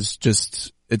 like, is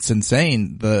just, it's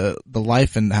insane. The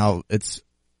life and how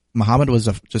Muhammad was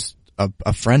just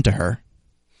a friend to her.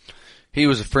 He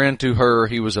was a friend to her.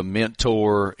 He was a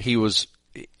mentor. He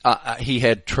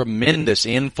had tremendous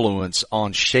influence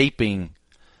on shaping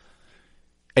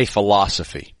a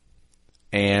philosophy.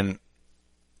 And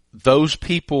those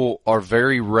people are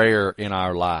very rare in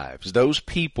our lives. Those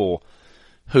people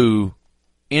who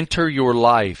enter your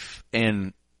life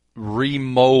and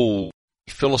remold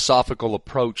the philosophical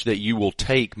approach that you will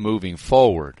take moving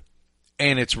forward.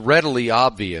 And it's readily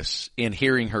obvious in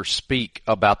hearing her speak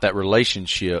about that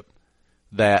relationship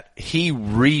that he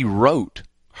rewrote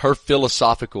her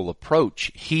philosophical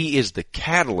approach. He is the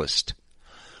catalyst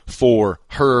for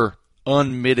her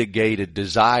unmitigated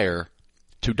desire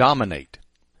to dominate.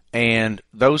 And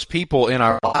those people in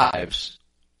our lives,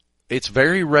 it's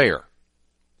very rare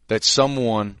that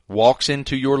someone walks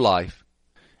into your life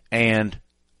and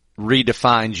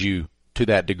redefines you to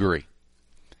that degree.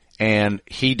 And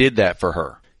he did that for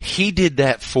her. He did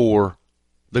that for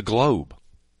the globe.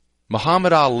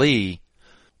 Muhammad Ali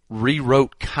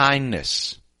rewrote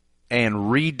kindness and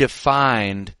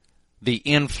redefined the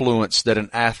influence that an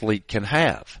athlete can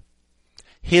have.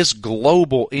 His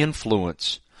global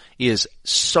influence is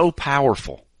so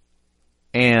powerful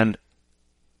and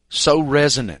so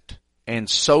resonant and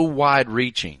so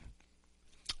wide-reaching.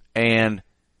 And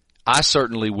I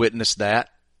certainly witnessed that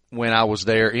when I was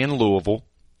there in Louisville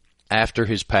after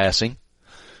his passing.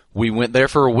 We went there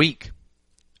for a week,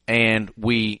 and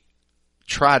we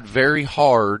tried very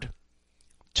hard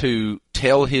to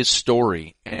tell his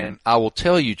story. And I will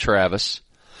tell you, Travis,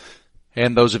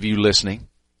 and those of you listening,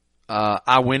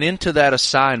 I went into that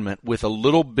assignment with a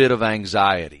little bit of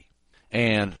anxiety.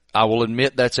 And I will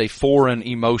admit that's a foreign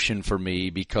emotion for me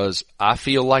because I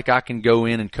feel like I can go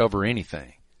in and cover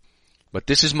anything. But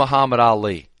this is Muhammad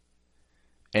Ali.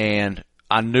 And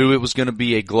I knew it was going to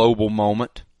be a global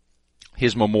moment,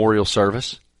 his memorial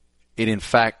service. It in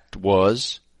fact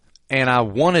was. And I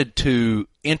wanted to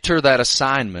enter that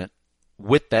assignment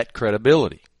with that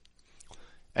credibility.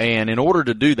 And in order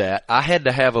to do that, I had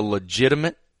to have a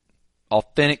legitimate,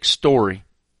 authentic story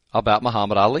about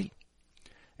Muhammad Ali.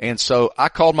 And so I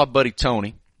called my buddy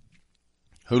Tony,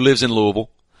 who lives in Louisville,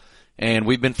 and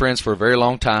we've been friends for a very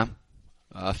long time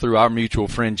through our mutual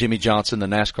friend Jimmy Johnson, the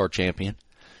NASCAR champion.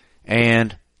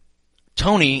 And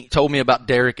Tony told me about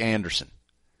Derek Anderson.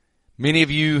 Many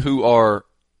of you who are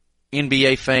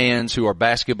NBA fans, who are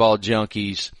basketball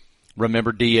junkies,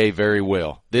 remember D.A. very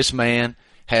well. This man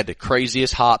had the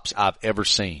craziest hops I've ever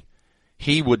seen.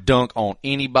 He would dunk on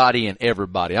anybody and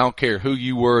everybody. I don't care who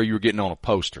you were getting on a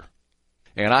poster.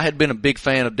 And I had been a big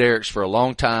fan of Derek's for a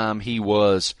long time. He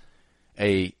was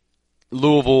a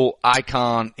Louisville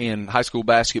icon in high school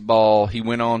basketball. He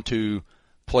went on to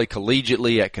play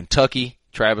collegiately at Kentucky.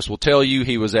 Travis will tell you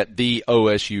he was at the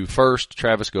OSU first.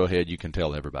 Travis, go ahead. You can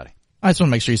tell everybody. I just want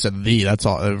to make sure you said the. That's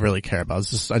all I really care about.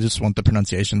 I just want the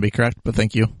pronunciation to be correct, but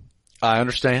thank you. I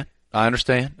understand.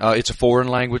 It's a foreign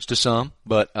language to some,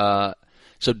 but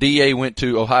so D.A. went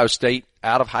to Ohio State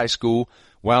out of high school,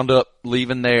 wound up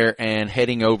leaving there and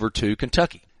heading over to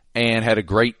Kentucky, and had a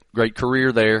great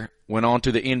career there. Went on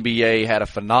to the NBA, had a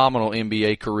phenomenal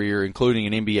NBA career, including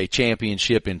an NBA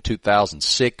championship in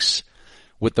 2006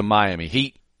 with the Miami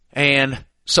Heat. And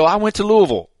so I went to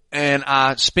Louisville, and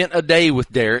I spent a day with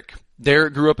Derek.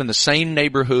 Derek grew up in the same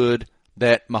neighborhood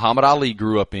that Muhammad Ali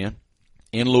grew up in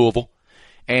Louisville.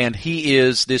 And he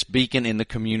is this beacon in the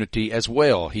community as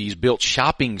well. He's built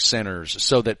shopping centers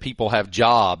so that people have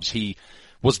jobs. He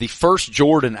was the first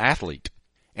Jordan athlete,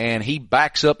 and he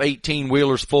backs up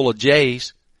 18-wheelers full of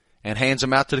J's and hands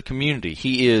them out to the community.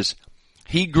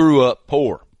 He grew up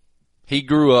poor. He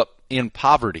grew up in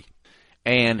poverty,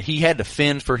 and he had to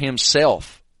fend for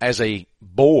himself as a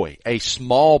boy, a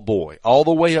small boy, all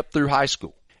the way up through high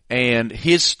school. And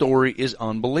his story is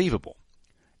unbelievable.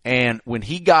 And when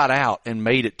he got out and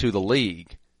made it to the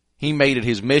league, he made it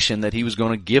his mission that he was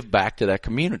going to give back to that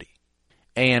community.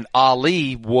 And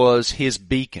Ali was his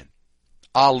beacon.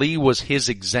 Ali was his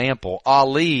example.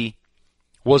 Ali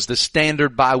was the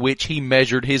standard by which he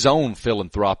measured his own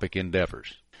philanthropic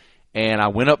endeavors. And I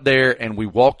went up there and we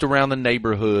walked around the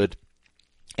neighborhood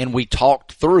and we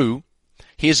talked through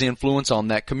his influence on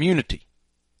that community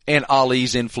and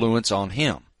Ali's influence on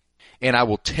him. And I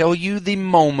will tell you the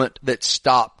moment that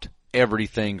stopped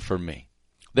everything for me,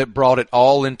 that brought it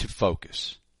all into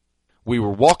focus. We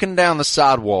were walking down the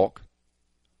sidewalk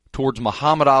towards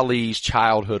Muhammad Ali's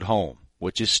childhood home,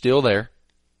 which is still there.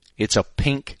 It's a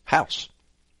pink house.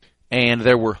 And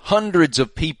there were hundreds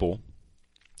of people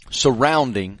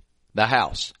surrounding the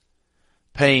house,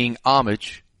 paying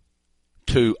homage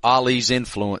to Ali's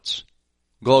influence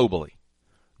globally.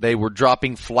 They were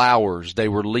dropping flowers. They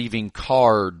were leaving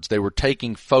cards. They were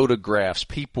taking photographs.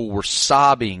 People were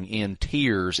sobbing in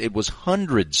tears. It was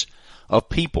hundreds of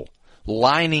people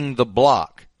lining the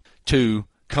block to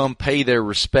come pay their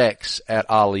respects at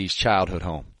Ali's childhood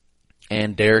home.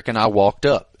 And Derek and I walked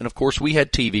up. And, of course, we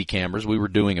had TV cameras. We were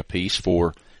doing a piece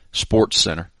for Sports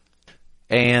Center.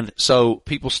 And so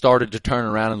people started to turn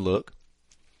around and look.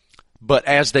 But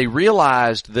as they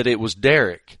realized that it was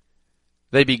Derek,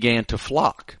 they began to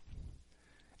flock.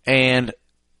 And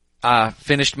I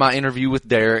finished my interview with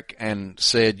Derek and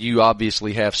said, you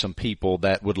obviously have some people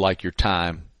that would like your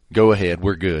time. Go ahead,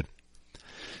 we're good.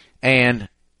 And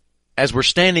as we're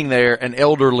standing there, an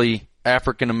elderly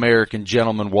African-American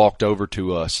gentleman walked over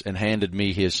to us and handed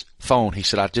me his phone. He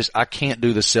said, I can't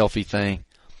do the selfie thing.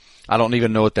 I don't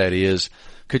even know what that is.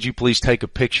 Could you please take a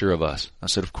picture of us? I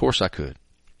said, of course I could.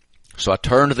 So I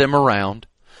turned them around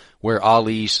where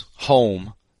Ali's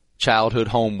home, childhood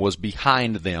home, was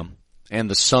behind them, and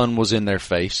the sun was in their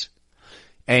face.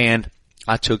 And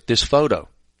I took this photo.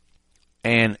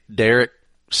 And Derek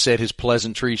said his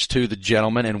pleasantries to the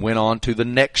gentleman and went on to the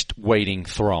next waiting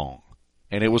throng.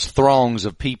 And it was throngs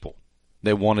of people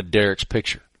that wanted Derek's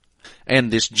picture.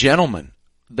 And this gentleman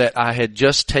that I had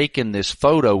just taken this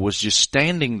photo was just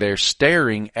standing there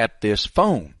staring at this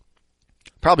phone.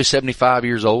 Probably 75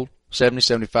 years old,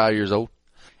 75 years old.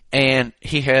 And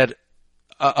he had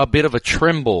a bit of a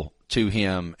tremble to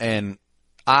him and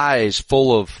eyes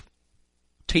full of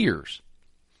tears.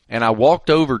 And I walked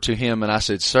over to him and I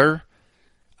said, sir,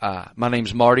 my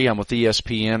name's Marty. I'm with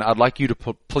ESPN. I'd like you to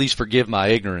please forgive my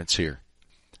ignorance here.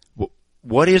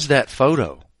 What is that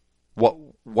photo?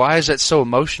 Why is that so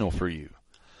emotional for you?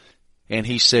 And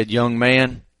he said, young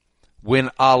man,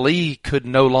 when Ali could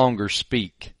no longer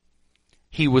speak,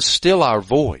 he was still our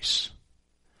voice,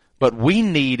 but we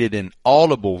needed an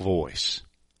audible voice.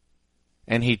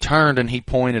 And he turned and he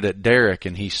pointed at Derek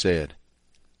and he said,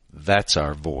 that's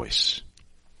our voice.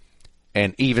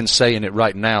 And even saying it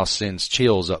right now sends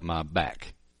chills up my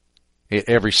back.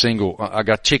 I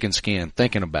got chicken skin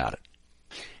thinking about it.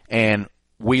 And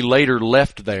we later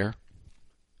left there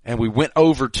and we went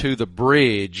over to the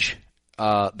bridge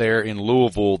there in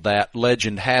Louisville that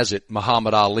legend has it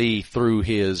Muhammad Ali threw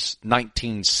his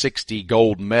 1960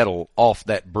 gold medal off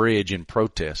that bridge in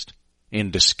protest,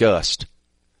 in disgust.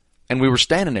 And we were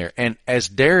standing there, and as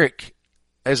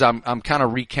I'm kind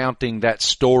of recounting that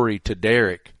story to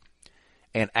Derek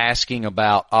and asking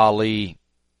about Ali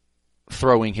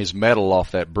throwing his medal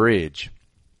off that bridge,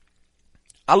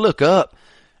 I look up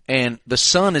and the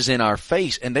sun is in our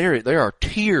face, and there are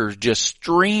tears just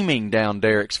streaming down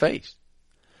Derek's face.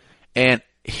 And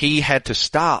he had to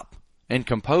stop and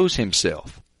compose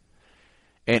himself.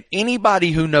 And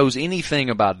anybody who knows anything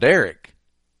about Derek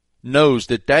knows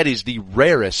that that is the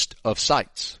rarest of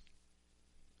sights.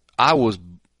 I was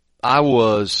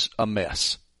a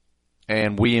mess.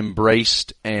 And we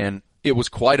embraced, and it was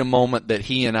quite a moment that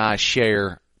he and I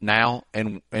share now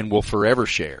and will forever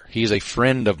share. He is a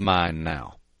friend of mine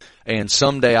now. And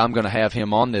someday I'm going to have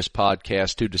him on this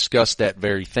podcast to discuss that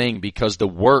very thing, because the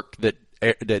work that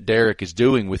Derek is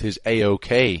doing with his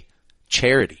AOK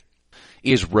charity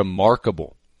is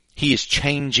remarkable. He is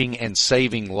changing and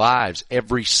saving lives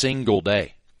every single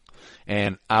day.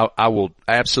 And I will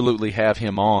absolutely have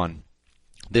him on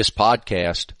this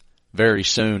podcast very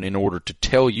soon in order to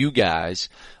tell you guys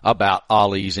about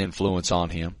Ali's influence on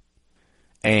him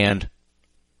and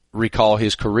recall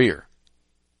his career.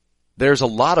 There's a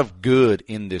lot of good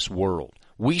in this world.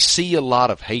 We see a lot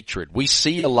of hatred. We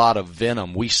see a lot of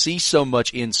venom. We see so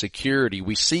much insecurity.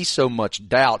 We see so much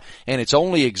doubt, and it's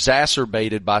only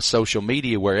exacerbated by social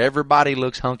media where everybody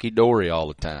looks hunky-dory all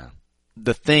the time.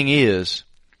 The thing is,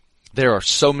 there are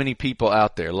so many people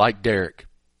out there like Derek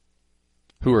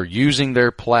who are using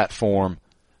their platform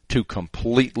to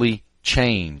completely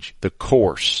change the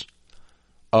course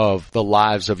of the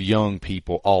lives of young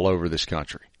people all over this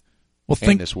country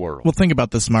and this world. Well, think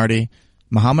about this, Marty.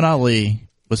 Muhammad Ali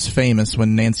was famous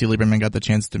when Nancy Lieberman got the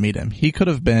chance to meet him. He could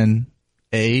have been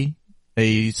a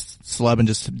celeb and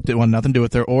just didn't want nothing to do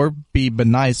with her, or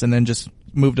been nice and then just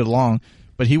moved it along.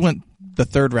 But he went the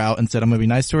third route and said, I'm going to be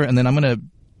nice to her, and then I'm going to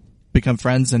become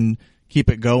friends and keep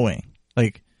it going.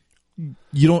 Like,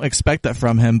 you don't expect that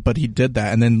from him, but he did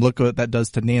that. And then look what that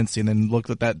does to Nancy, and then look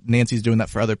what that Nancy's doing that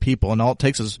for other people. And all it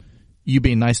takes is you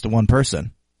being nice to one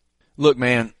person. Look,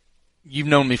 man, you've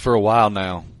known me for a while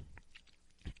now.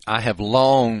 I have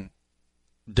long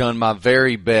done my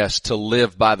very best to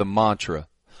live by the mantra,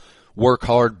 work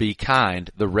hard, be kind,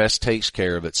 the rest takes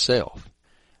care of itself.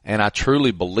 And I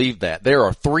truly believe that. There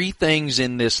are three things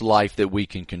in this life that we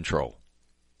can control.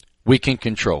 We can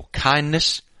control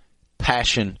kindness,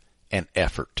 passion, and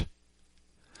effort.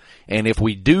 And if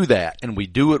we do that and we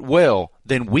do it well,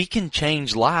 then we can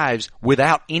change lives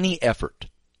without any effort.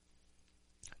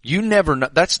 You never know.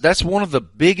 That's one of the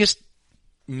biggest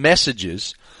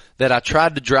messages that I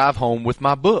tried to drive home with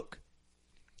my book,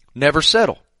 Never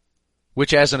Settle,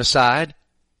 which, as an aside,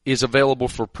 is available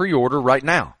for pre-order right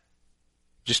now.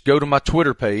 Just go to my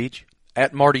Twitter page,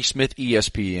 at Marty Smith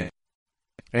ESPN,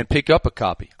 and pick up a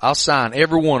copy. I'll sign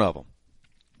every one of them.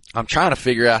 I'm trying to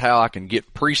figure out how I can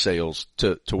get pre-sales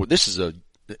to this is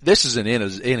an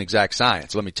inexact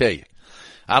science, let me tell you.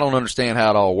 I don't understand how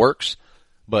it all works,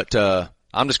 but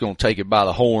I'm just going to take it by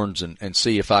the horns and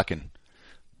see if I can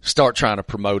start trying to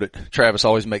promote it. Travis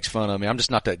always makes fun of me. I'm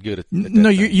just not that good at that. No,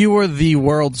 you are the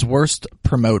world's worst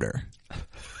promoter.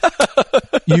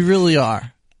 You really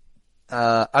are.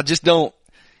 I just don't.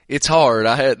 It's hard.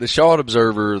 I had the Charlotte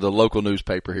Observer, the local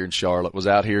newspaper here in Charlotte, was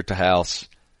out here at the house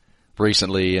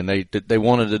recently, and they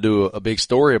wanted to do a big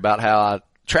story about how I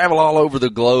travel all over the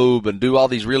globe and do all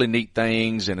these really neat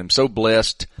things, and I'm so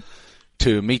blessed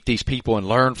to meet these people and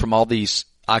learn from all these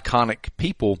iconic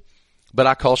people, but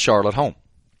I call Charlotte home.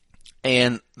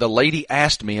 And the lady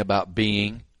asked me about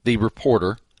being, the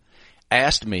reporter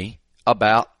asked me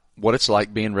about what it's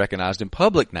like being recognized in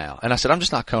public now. And I said, I'm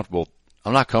just not comfortable.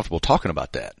 I'm not comfortable talking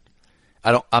about that.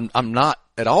 I'm not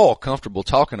at all comfortable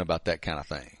talking about that kind of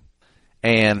thing.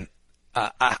 And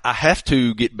I have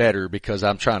to get better because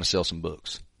I'm trying to sell some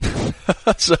books.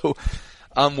 So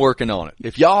I'm working on it.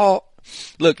 If y'all,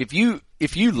 look, if you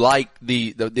like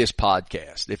this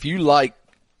podcast, if you like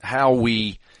how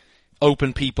we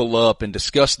open people up and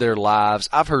discuss their lives,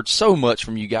 I've heard so much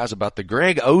from you guys about the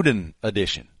Greg Oden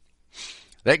edition.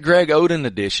 That Greg Oden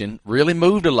edition really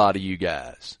moved a lot of you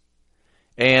guys.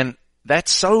 And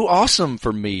that's so awesome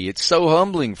for me. It's so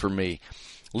humbling for me.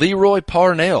 Leroy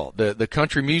Parnell, the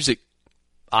country music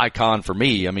icon for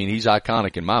me. I mean, he's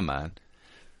iconic in my mind.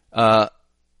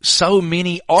 So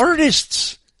many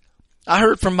artists. I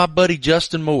heard from my buddy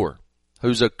Justin Moore,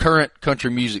 who's a current country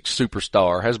music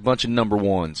superstar, has a bunch of number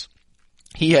ones.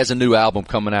 He has a new album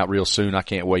coming out real soon. I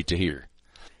can't wait to hear.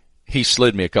 He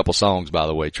slid me a couple songs, by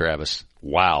the way, Travis.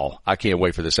 Wow. I can't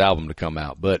wait for this album to come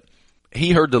out. But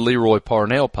he heard the Leroy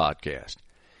Parnell podcast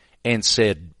and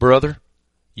said, brother,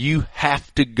 you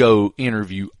have to go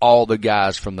interview all the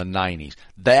guys from the 90s.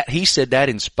 He said that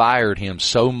inspired him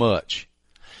so much,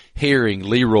 hearing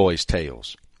Leroy's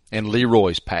tales and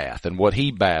Leroy's path and what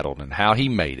he battled and how he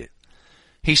made it.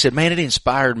 He said, man, it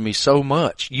inspired me so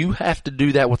much. You have to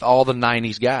do that with all the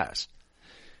 90s guys.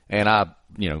 And I,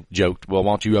 joked, well,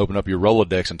 why don't you open up your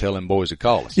Rolodex and tell them boys to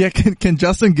call us? Yeah, can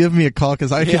Justin give me a call?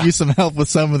 Because I could use some help with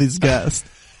some of these guests.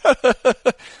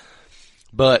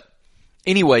 But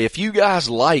anyway, if you guys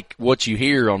like what you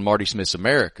hear on Marty Smith's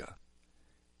America,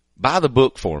 buy the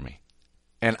book for me.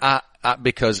 And I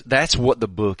because that's what the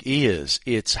book is.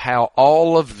 It's how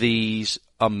all of these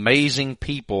amazing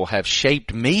people have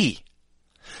shaped me.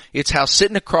 It's how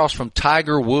sitting across from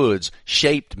Tiger Woods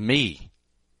shaped me.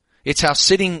 It's how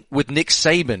sitting with Nick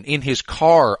Saban in his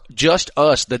car, just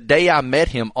us, the day I met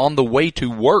him on the way to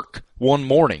work one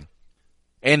morning,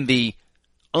 and the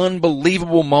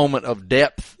unbelievable moment of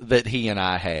depth that he and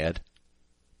I had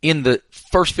in the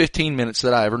first 15 minutes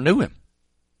that I ever knew him,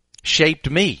 shaped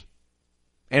me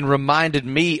and reminded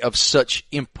me of such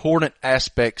important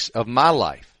aspects of my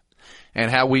life and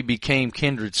how we became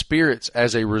kindred spirits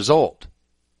as a result.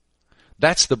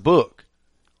 That's the book.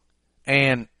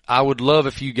 And I would love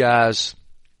if you guys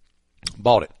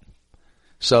bought it.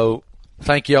 So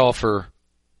thank y'all for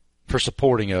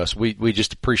supporting us. We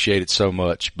just appreciate it so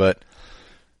much. But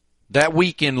that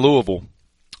week in Louisville,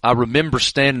 I remember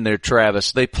standing there,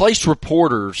 Travis. They placed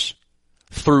reporters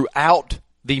throughout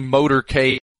the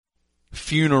motorcade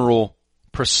funeral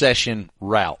procession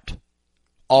route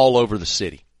all over the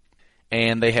city.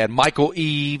 And they had Michael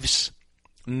Eaves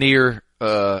near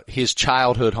his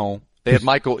childhood home. They had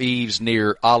Michael Eaves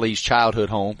near Ollie's childhood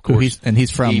home. Of course,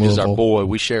 he's from Eaves Louisville. is our boy.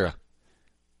 We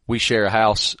share a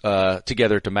house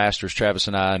together at the Masters, Travis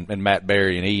and I, and Matt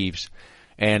Berry and Eaves.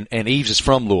 And Eaves is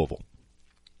from Louisville.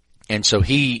 And so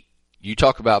you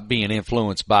talk about being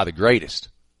influenced by the greatest.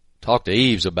 Talk to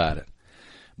Eaves about it.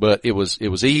 But it was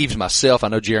Eaves, myself, I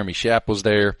know Jeremy Schapp was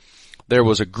there. There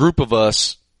was a group of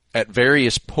us at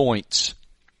various points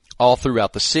all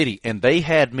throughout the city, and they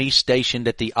had me stationed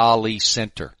at the Ali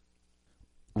Center,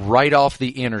 right off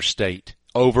the interstate,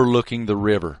 overlooking the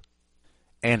river.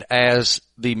 And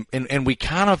and we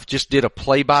kind of just did a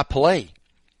play-by-play.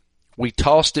 We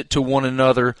tossed it to one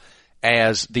another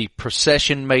as the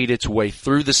procession made its way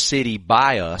through the city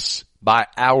by us, by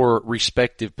our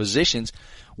respective positions.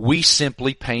 We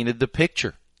simply painted the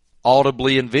picture,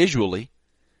 audibly and visually,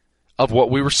 of what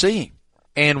we were seeing.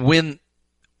 And when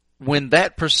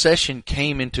that procession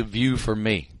came into view for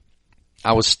me,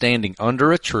 I was standing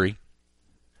under a tree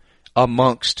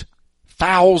amongst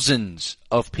thousands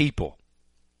of people,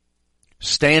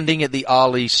 standing at the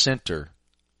Ali Center,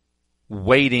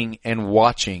 waiting and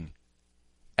watching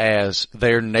as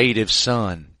their native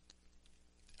son,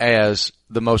 as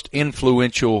the most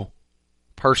influential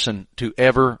person to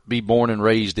ever be born and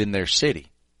raised in their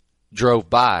city, drove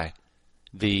by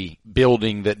the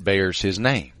building that bears his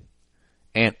name.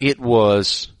 And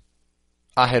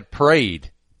I had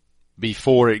prayed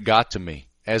before it got to me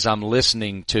as I'm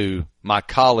listening to my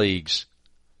colleagues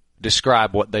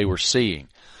describe what they were seeing.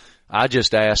 I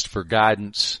just asked for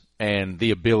guidance and the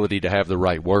ability to have the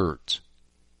right words,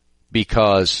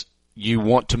 because you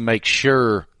want to make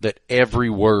sure that every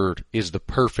word is the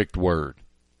perfect word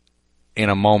in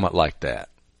a moment like that.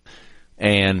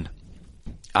 And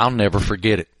I'll never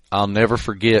forget it. I'll never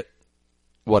forget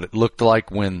what it looked like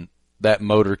when that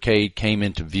motorcade came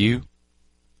into view,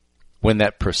 when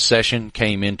that procession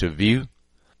came into view,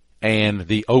 and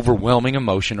the overwhelming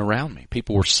emotion around me.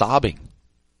 People were sobbing,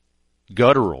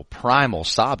 guttural, primal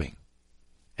sobbing.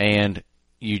 And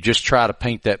you just try to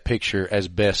paint that picture as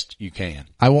best you can.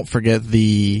 I won't forget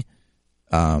the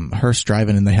hearse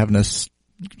driving, and they having us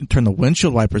turn the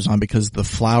windshield wipers on because the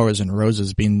flowers and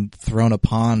roses being thrown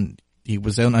upon, he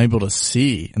was unable to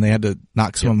see, and they had to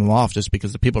knock some of them off just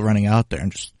because the people running out there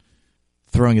and just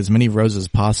throwing as many roses as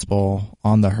possible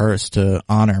on the hearse to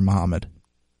honor Muhammad.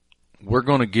 We're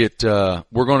going to get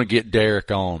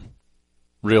Derek on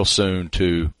real soon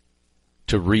to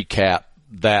recap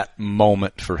that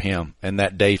moment for him and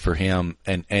that day for him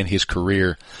and his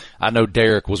career. I know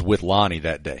Derek was with Lonnie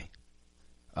that day.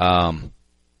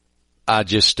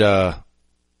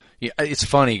 It's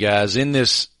funny, guys. In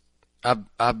this,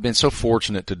 I've been so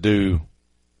fortunate to do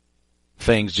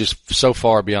things just so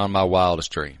far beyond my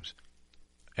wildest dreams.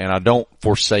 And I don't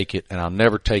forsake it, and I'll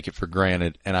never take it for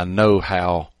granted, and I know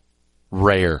how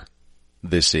rare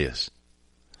this is.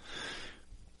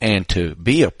 And to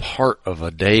be a part of a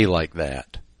day like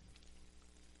that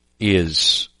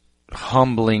is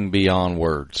humbling beyond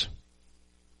words.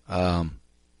 I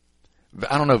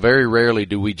don't know, very rarely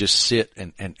do we just sit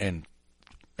and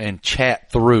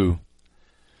chat through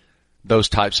those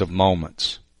types of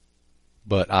moments.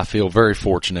 But I feel very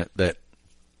fortunate that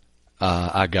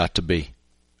I got to be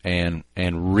and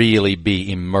really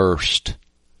be immersed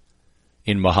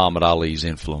in Muhammad Ali's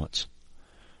influence.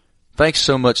 Thanks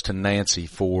so much to Nancy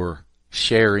for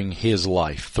sharing his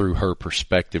life through her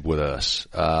perspective with us.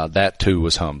 That too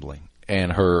was humbling,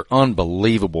 and her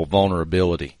unbelievable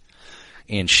vulnerability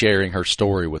in sharing her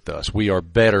story with us. We are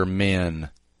better men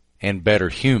and better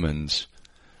humans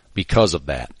because of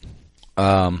that.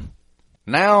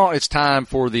 Now it's time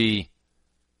for the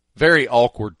very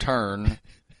awkward turn,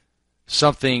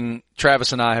 something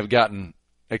Travis and I have gotten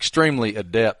extremely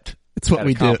adept at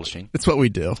accomplishing. It's what we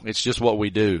do. It's just what we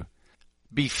do.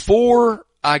 Before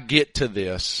I get to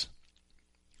this,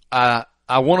 I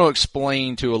want to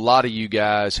explain to a lot of you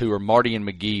guys who are Marty and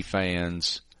McGee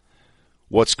fans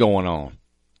what's going on.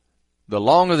 The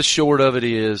long or the short of it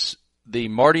is the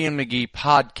Marty and McGee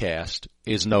podcast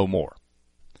is no more.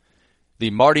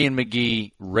 The Marty and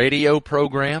McGee radio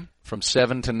program from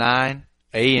 7 to 9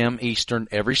 a.m. Eastern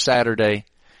every Saturday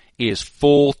is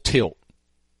full tilt.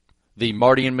 The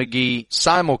Marty and McGee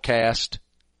simulcast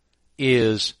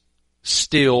is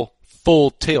still full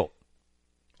tilt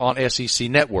on SEC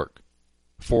Network.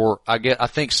 I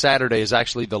think Saturday is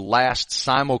actually the last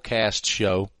simulcast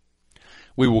show.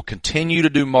 We will continue to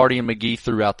do Marty and McGee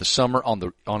throughout the summer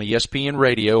on ESPN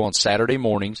Radio on Saturday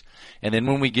mornings, and then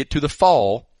when we get to the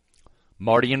fall,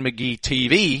 Marty and McGee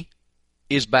TV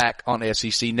is back on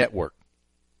SEC Network.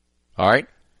 All right?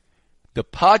 The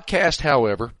podcast,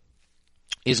 however,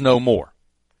 is no more.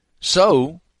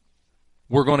 So,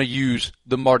 we're going to use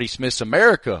the Marty Smith's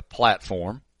America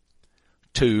platform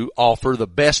to offer the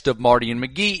best of Marty and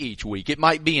McGee each week. It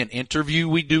might be an interview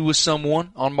we do with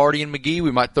someone on Marty and McGee.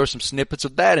 We might throw some snippets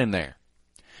of that in there.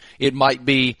 It might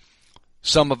be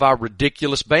some of our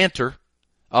ridiculous banter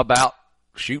about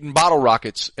shooting bottle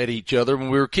rockets at each other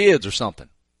when we were kids or something.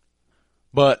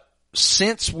 But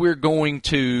since we're going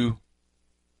to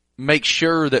make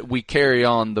sure that we carry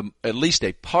on at least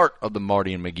a part of the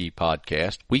Marty and McGee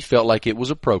podcast, we felt like it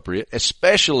was appropriate,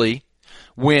 especially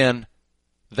when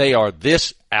they are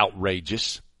this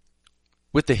outrageous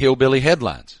with the hillbilly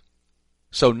headlines.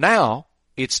 So now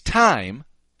it's time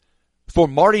for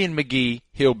Marty and McGee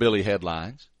Hillbilly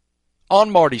Headlines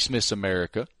on Marty Smith's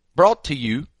America, brought to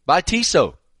you by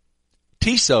TISO.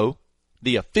 TISO,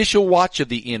 the official watch of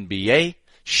the NBA.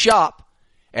 Shop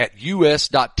at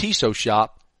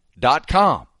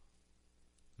us.tisoshop.com.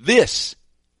 This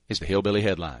is the Hillbilly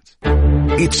Headlines.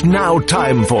 It's now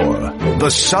time for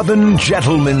the Southern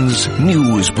Gentleman's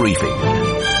News Briefing.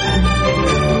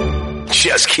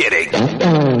 Just kidding.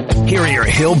 Here are your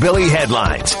hillbilly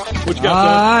headlines. All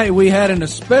right, we had an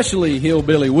especially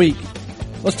hillbilly week.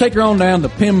 Let's take her on down to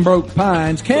Pembroke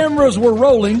Pines. Cameras were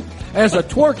rolling as a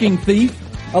twerking thief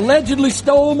allegedly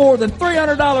stole more than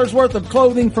 $300 worth of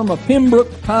clothing from a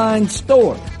Pembroke Pines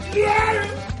store.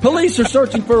 Police are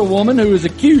searching for a woman who is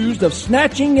accused of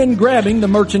snatching and grabbing the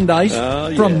merchandise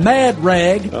from Mad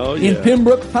Rag in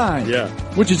Pembroke Pines,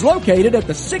 which is located at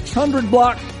the 600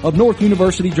 block of North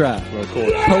University Drive. Of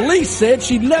course. Police said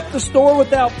she left the store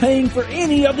without paying for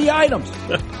any of the items.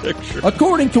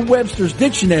 According to Webster's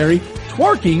dictionary,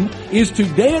 twerking is to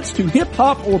dance to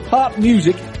hip-hop or pop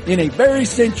music in a very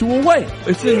sensual way.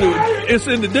 It's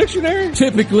in the dictionary?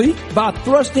 Typically by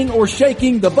thrusting or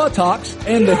shaking the buttocks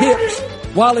and the hips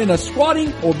while in a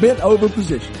squatting or bent over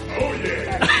position.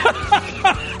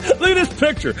 Look at this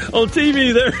picture. On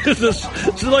TV, there is this,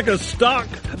 it's like a stock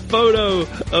photo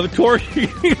of twerking.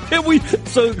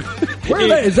 Where are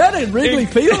they? Is that in Wrigley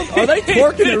Field? Are they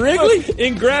twerking at Wrigley?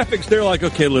 In graphics, they're like,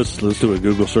 okay, let's do a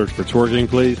Google search for twerking,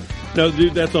 please. No,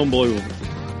 dude, that's unbelievable.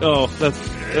 Oh, that's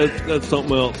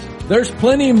something else. There's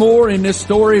plenty more in this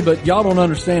story, but y'all don't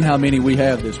understand how many we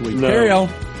have this week. No. Carry on,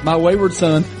 my wayward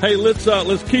son. Hey, let's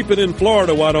keep it in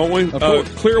Florida, why don't we?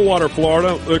 Clearwater,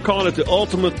 Florida. They're calling it the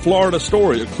ultimate Florida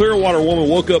story. A Clearwater woman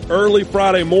woke up early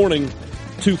Friday morning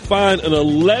to find an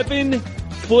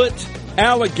 11-foot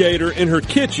alligator in her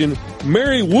kitchen.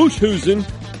 Mary Wooshhusen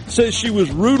says she was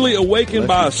rudely awakened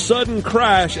by a sudden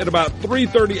crash at about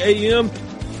 3:30 a.m.,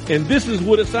 and this is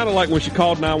what it sounded like when she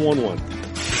called 911.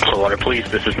 Clearwater Police,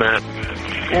 this is Matt.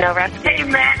 No rescue. Hey,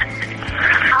 Matt.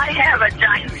 I have a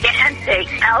gigantic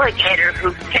alligator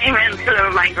who came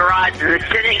into my garage and is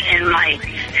sitting in my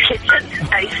kitchen.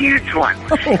 A huge one.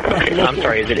 I'm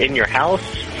sorry, is it in your house?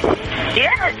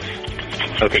 Yes.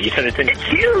 Okay, you said it's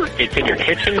huge. It's in your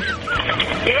kitchen?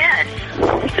 Yes.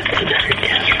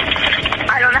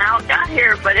 I don't know how it got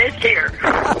here, but it's here.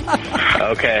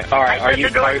 Okay, all right. I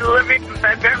shut the door to the living room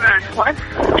bedroom. What?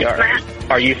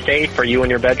 Are you safe? Are you in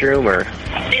your bedroom or?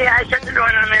 Yeah, I shut the door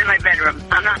and I'm in my bedroom.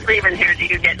 I'm not leaving here till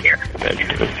you get here.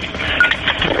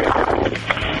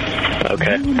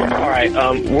 Okay. All right.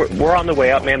 We're on the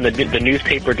way up, ma'am. The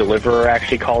newspaper deliverer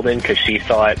actually called in because she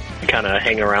saw it kind of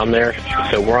hang around there.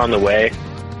 So we're on the way.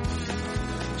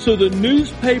 So the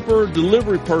newspaper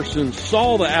delivery person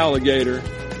saw the alligator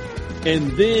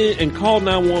and called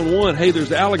 911. Hey,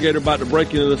 there's an alligator about to break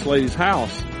into this lady's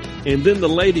house. And then the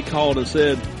lady called and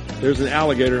said, there's an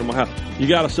alligator in my house. You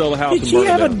got to sell the house and burn it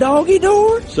down. Did she have a doggy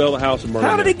door? Sell the house and burn it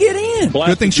down. How did it get in?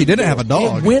 Good thing she didn't have a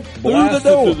dog. It went through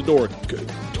the door.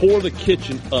 Tore the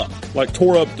kitchen up. Like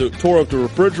tore up the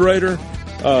refrigerator,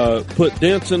 put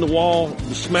dents in the wall,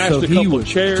 smashed a couple of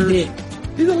chairs.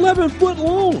 He's 11 foot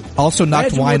long. Also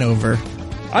knocked wine over.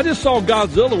 I just saw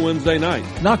Godzilla Wednesday night.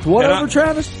 Knocked what over,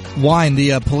 Travis? Wine.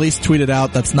 The police tweeted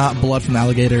out that's not blood from the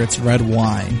alligator, it's red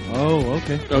wine. Oh,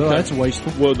 okay. Oh, that's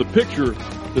wasteful. Well, the picture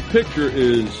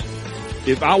is,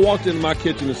 if I walked into my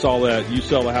kitchen and saw that, you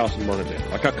sell the house and burn it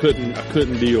down. Like I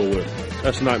couldn't deal with it.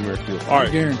 That's nightmare fuel. All right.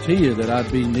 I guarantee you that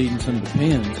I'd be needing some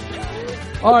Depends.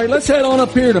 All right, let's head on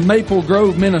up here to Maple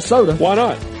Grove, Minnesota. Why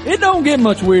not? It don't get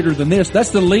much weirder than this. That's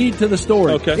the lead to the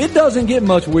story. Okay. It doesn't get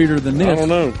much weirder than this. I don't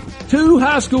know. 2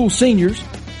 high school seniors,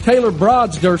 Taylor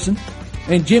Brodsderson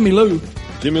and Jimmy Lou,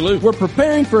 were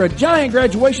preparing for a giant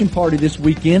graduation party this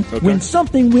weekend when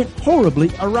something went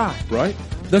horribly awry. Right.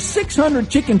 The 600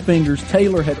 chicken fingers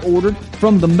Taylor had ordered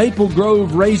from the Maple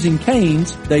Grove Raising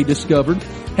Cane's, they discovered,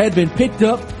 had been picked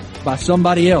up by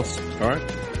somebody else. All right.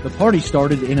 The party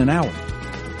started in an hour.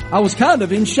 I was kind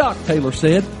of in shock, Taylor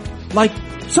said. Like,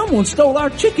 someone stole our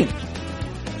chicken.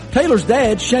 Taylor's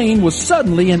dad, Shane, was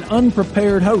suddenly an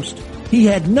unprepared host. He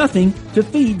had nothing to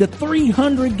feed the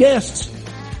 300 guests.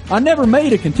 I never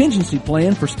made a contingency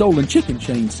plan for stolen chicken,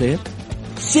 Shane said.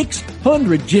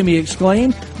 600, Jimmy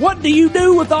exclaimed. What do you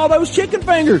do with all those chicken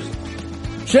fingers?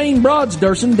 Shane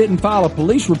Brodsderson didn't file a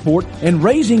police report, and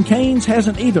Raising Cane's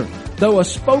hasn't either, though a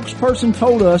spokesperson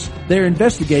told us they're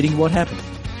investigating what happened.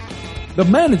 The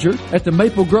manager at the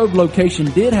Maple Grove location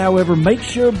did, however, make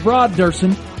sure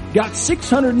Brodsderson got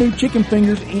 600 new chicken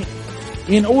fingers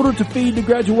in order to feed the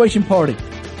graduation party.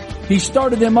 He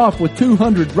started them off with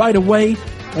 200 right away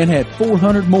and had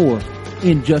 400 more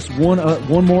in just one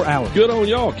more hour. Good on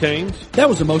y'all, Cane's. That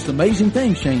was the most amazing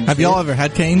thing, Shane Have y'all ever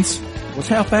had Cane's? Was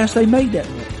how fast they made that.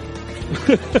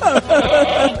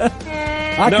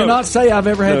 I cannot say I've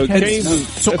ever had Cane's.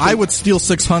 So I would steal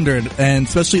 600, and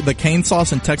especially the cane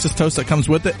sauce and Texas toast that comes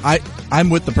with it. I'm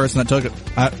with the person that took it.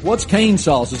 What's cane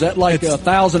sauce? Is that like a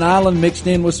Thousand Island mixed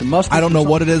in with some mustard? I don't know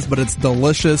what it is, but it's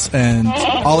delicious, and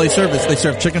all they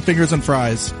serve chicken fingers and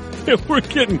fries. We're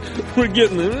getting, I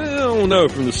don't know,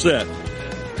 from the set.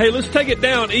 Hey, let's take it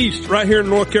down east, right here in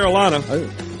North Carolina.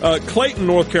 Clayton,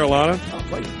 North Carolina.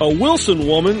 A Wilson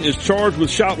woman is charged with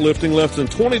shoplifting less than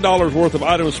 $20 worth of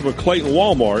items from a Clayton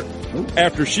Walmart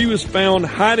after she was found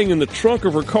hiding in the trunk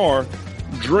of her car,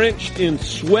 drenched in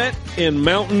sweat and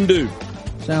Mountain Dew.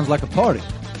 Sounds like a party.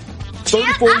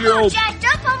 34-year-old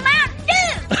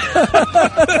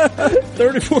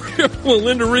 34-year-old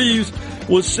Melinda Reeves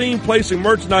was seen placing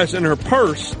merchandise in her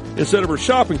purse instead of her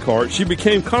shopping cart. She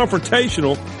became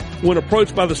confrontational when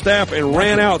approached by the staff and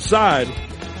ran outside.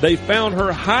 They found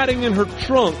her hiding in her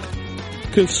trunk,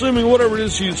 consuming whatever it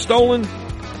is she had stolen,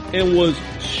 and was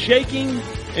shaking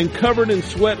and covered in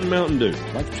sweat and Mountain Dew.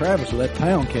 Like Travis with that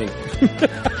pound cake.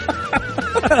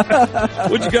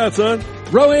 What you got, son?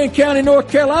 Rowan County,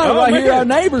 North Carolina, here, our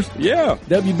neighbors. Yeah.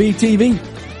 WBTV.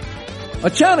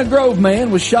 A China Grove man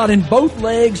was shot in both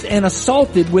legs and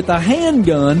assaulted with a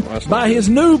handgun by his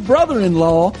new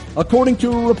brother-in-law, according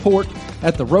to a report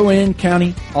at the Rowan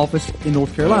County office in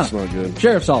North Carolina. That's not good.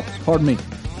 Sheriff's office, pardon me.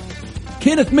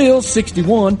 Kenneth Mills,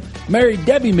 61, married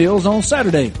Debbie Mills on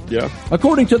Saturday. Yeah.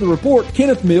 According to the report,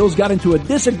 Kenneth Mills got into a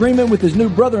disagreement with his new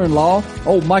brother-in-law,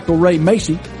 old Michael Ray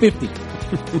Macy, 50.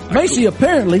 Macy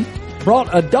apparently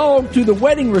brought a dog to the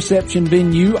wedding reception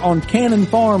venue on Cannon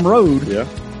Farm Road. Yeah.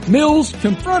 Mills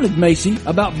confronted Macy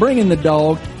about bringing the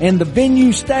dog, and the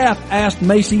venue staff asked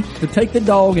Macy to take the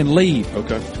dog and leave.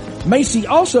 Okay. Macy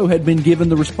also had been given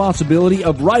the responsibility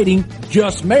of writing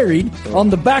 "Just Married" on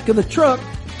the back of the truck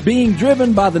being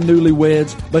driven by the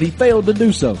newlyweds, but he failed to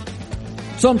do so.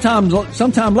 Sometime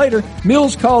later,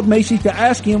 Mills called Macy to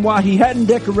ask him why he hadn't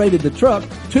decorated the truck,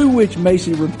 to which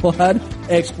Macy replied,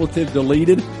 expletive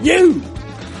deleted, "You!"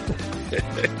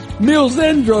 Mills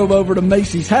then drove over to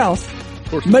Macy's house.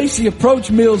 Macy approached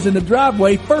Mills in the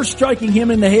driveway, first striking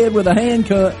him in the head with a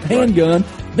handgun,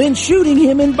 then shooting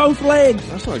him in both legs.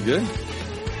 That's not good.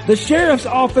 The sheriff's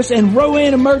office and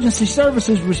Rowan Emergency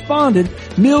Services responded.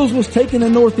 Mills was taken to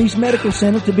Northeast Medical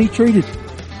Center to be treated.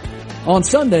 On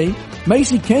Sunday,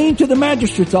 Macy came to the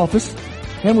magistrate's office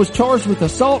and was charged with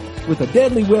assault with a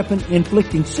deadly weapon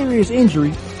inflicting serious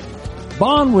injury.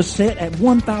 Bond was set at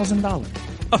 $1,000.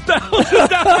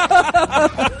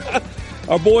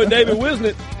 Our boy David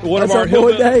Wisnett, one That's of our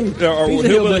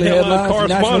hillbilly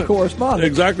headline correspondent.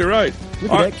 Exactly right.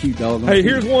 Look at that cute dog. Hey,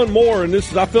 here's one more, and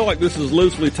I feel like this is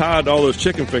loosely tied to all those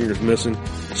chicken fingers missing.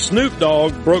 Snoop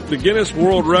Dogg broke the Guinness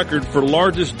World Record for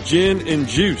largest gin and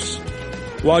juice.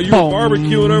 While you were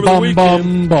barbecuing over the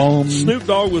weekend, Snoop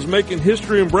Dogg was making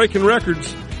history and breaking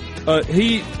records. A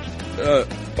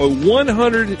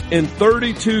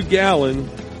 132-gallon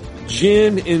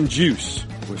gin and juice.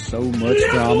 With so much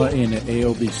drama in the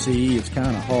LBC, it's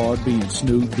kind of hard being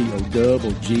Snoop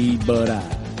D-O-double-G, but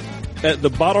At the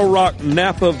Bottle Rock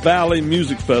Napa Valley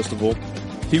Music Festival,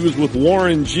 he was with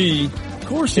Warren G. Of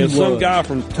course he and was. some guy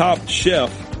from Top Chef,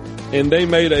 and they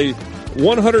made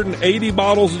 180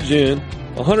 bottles of gin,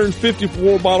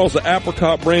 154 bottles of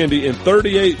apricot brandy, and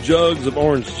 38 jugs of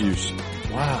orange juice.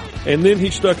 Wow. And then he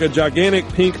stuck a gigantic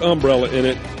pink umbrella in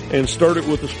it and stirred it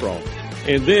with a straw.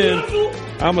 And then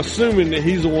I'm assuming that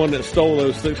he's the one that stole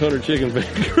those 600 chicken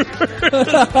fingers from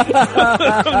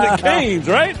the Canes,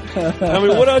 right? I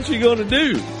mean, what else are you going to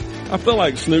do? I feel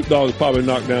like Snoop Dogg probably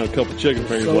knocked down a couple chicken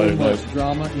fingers later. So much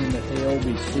drama in the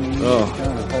LBC. Oh. It's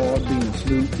kind of hard being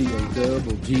Snoop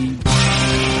D-O-double-G.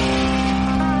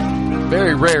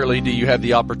 Very rarely do you have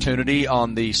the opportunity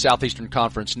on the Southeastern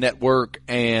Conference Network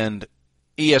and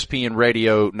ESPN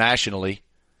Radio nationally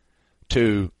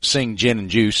to sing Gin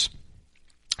and Juice.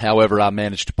 However, I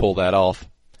managed to pull that off.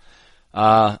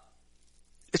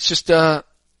 It's just, every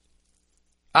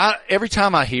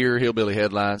time I hear Hillbilly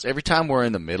Headlines, every time we're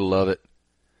in the middle of it,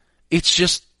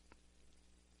 it's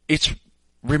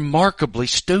remarkably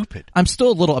stupid. I'm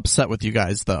still a little upset with you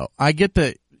guys, though. I get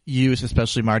that you,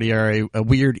 especially Marty, are a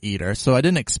weird eater, so I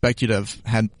didn't expect you to have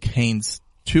had Cane's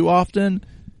too often,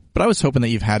 but I was hoping that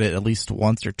you've had it at least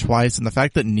once or twice, and the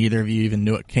fact that neither of you even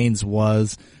knew what Cane's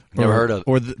was, Never heard of it.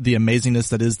 Or the amazingness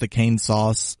that is the cane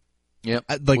sauce. Yep.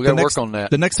 Like we gotta work on that.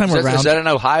 The next time we're around. Is that an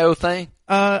Ohio thing?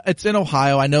 It's in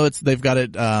Ohio. I know they've got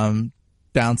it, down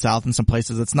south in some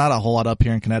places. It's not a whole lot up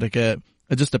here in Connecticut.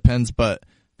 It just depends, but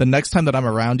the next time that I'm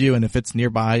around you and if it's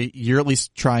nearby, you're at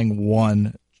least trying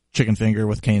one chicken finger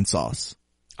with cane sauce.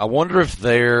 I wonder if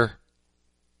they're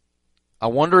I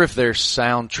wonder if their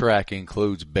soundtrack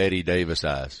includes Betty Davis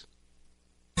eyes.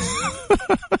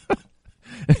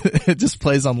 It just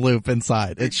plays on loop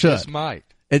inside. It should. Just might.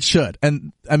 It should.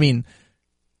 And I mean,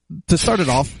 to start it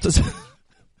off,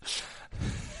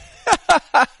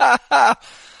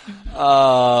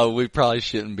 we probably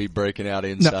shouldn't be breaking out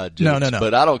inside jokes. No.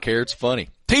 But I don't care. It's funny.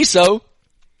 Tissot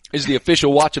is the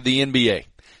official watch of the NBA.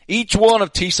 Each one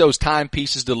of Tissot's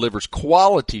timepieces delivers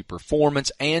quality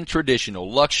performance and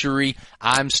traditional luxury.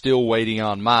 I'm still waiting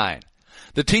on mine.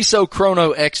 The Tissot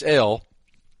Chrono XL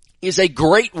is a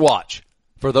great watch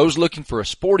for those looking for a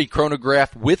sporty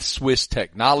chronograph with Swiss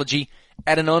technology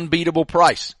at an unbeatable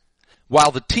price.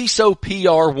 While the Tissot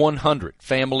PR100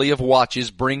 family of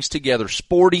watches brings together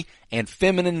sporty and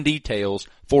feminine details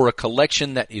for a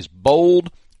collection that is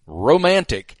bold,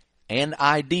 romantic, and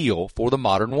ideal for the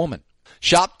modern woman.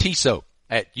 Shop Tissot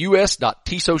at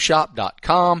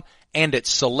us.tissotshop.com and at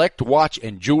select watch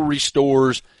and jewelry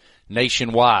stores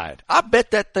nationwide. I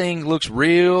bet that thing looks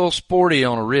real sporty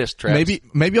on a wrist, Travis.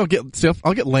 Maybe I'll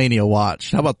get Laney a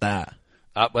watch. How about that?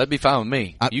 That'd be fine with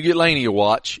me. You get Laney a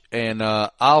watch, and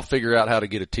I'll figure out how to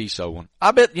get a Tissot one.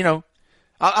 I bet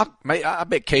I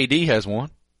bet KD has one.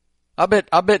 I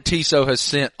bet Tissot has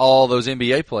sent all those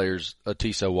NBA players a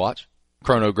Tissot watch,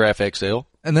 Chronograph XL.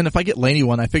 And then if I get Laney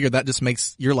one, I figure that just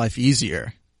makes your life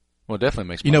easier. Well, it definitely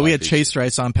makes my life we had easier. Chase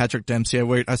Rice on, Patrick Dempsey. I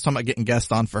was talking about getting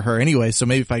guests on for her anyway, so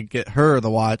maybe if I get her the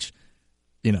watch,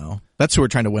 that's who we're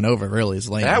trying to win over, really, is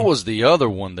Laney. That was the other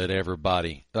one that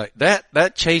everybody, like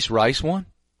that Chase Rice one,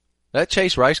 that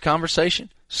Chase Rice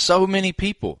conversation, so many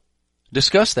people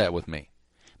discussed that with me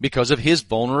because of his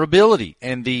vulnerability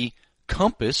and the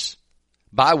compass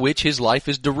by which his life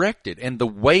is directed and the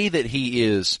way that he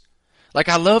is. Like,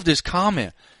 I loved his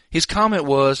comment. His comment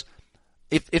was,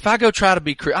 if I go try to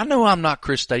be Chris, I know I'm not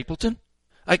Chris Stapleton.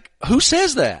 Like, who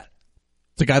says that?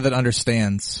 It's a guy that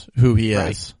understands who he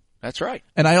Right. is. That's right.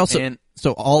 And I also,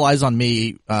 so All Eyes on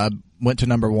Me, went to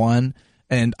number one,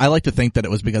 and I like to think that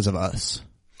it was because of us.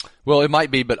 Well, it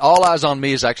might be, but All Eyes on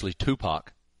Me is actually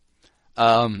Tupac.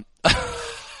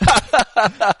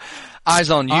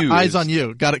 Eyes on You. Eyes on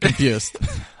You. Got it confused.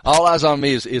 All Eyes on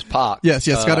Me is Pac. Yes,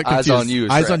 got it confused. Eyes on You.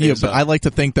 Eyes on You, but I like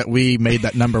to think that we made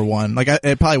that number one. Like,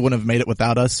 it probably wouldn't have made it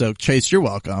without us, so Chase, you're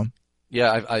welcome.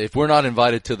 Yeah, if we're not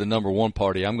invited to the number one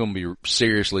party, I'm going to be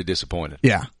seriously disappointed.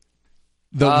 Yeah.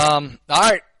 All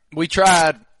right. We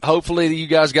tried. Hopefully you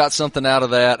guys got something out of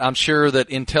that. I'm sure that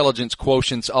intelligence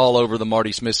quotients all over the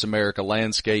Marty Smith's America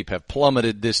landscape have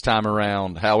plummeted this time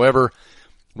around. However,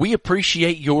 we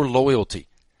appreciate your loyalty.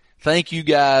 Thank you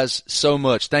guys so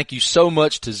much. Thank you so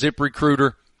much to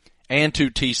ZipRecruiter and to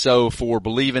Tissot for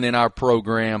believing in our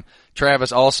program.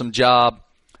 Travis, awesome job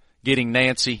getting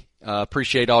Nancy.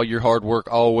 Appreciate all your hard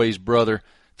work always, brother.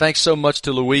 Thanks so much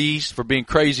to Louise for being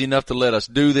crazy enough to let us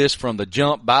do this from the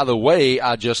jump. By the way,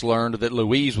 I just learned that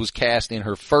Louise was cast in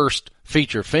her first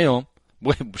feature film.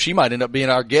 She might end up being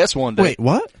our guest one day. Wait,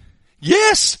 what?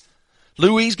 Yes!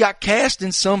 Louise got cast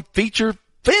in some feature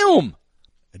film.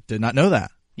 I did not know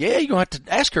that. Yeah, you're going to have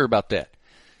to ask her about that.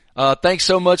 Thanks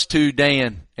so much to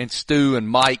Dan and Stu and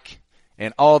Mike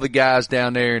and all the guys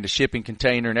down there in the shipping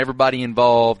container and everybody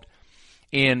involved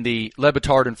in the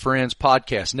Lebitard and Friends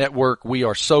podcast network. We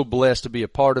are so blessed to be a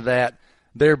part of that.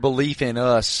 Their belief in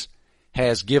us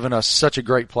has given us such a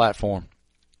great platform.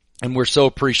 And we're so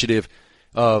appreciative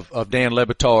of Dan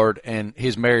Lebitard and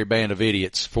his merry band of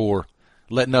idiots for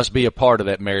letting us be a part of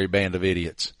that merry band of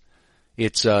idiots.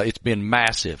 It's been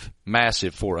massive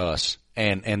for us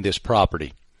and this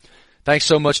property. Thanks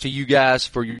so much to you guys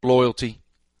for your loyalty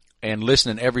and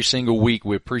listening every single week.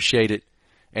 We appreciate it.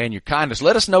 And your kindness.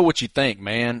 Let us know what you think,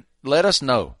 man. Let us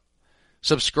know.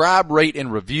 Subscribe, rate,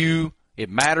 and review. It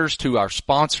matters to our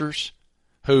sponsors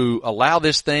who allow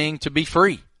this thing to be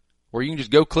free, where you can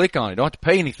just go click on it. You don't have to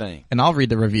pay anything. And I'll read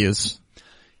the reviews.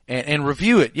 And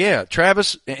review it. Yeah,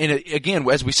 Travis, and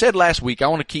again, as we said last week, I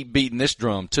want to keep beating this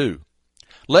drum too.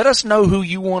 Let us know who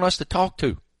you want us to talk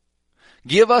to.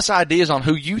 Give us ideas on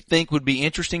who you think would be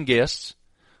interesting guests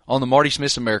on the Marty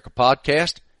Smith's America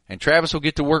podcast, and Travis will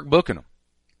get to work booking them.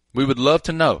 We would love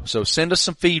to know. So send us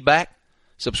some feedback,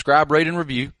 subscribe, rate, and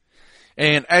review.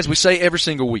 And as we say every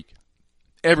single week,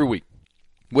 every week,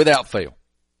 without fail,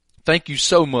 thank you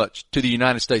so much to the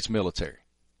United States military.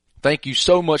 Thank you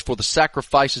so much for the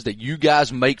sacrifices that you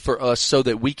guys make for us so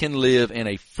that we can live in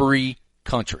a free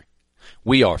country.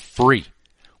 We are free.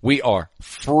 We are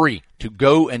free to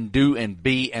go and do and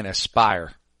be and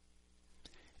aspire.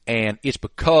 And it's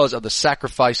because of the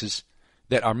sacrifices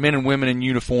that our men and women in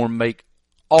uniform make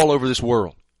all over this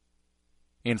world,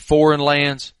 in foreign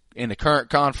lands, in the current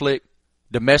conflict,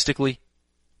 domestically.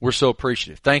 We're so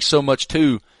appreciative. Thanks so much,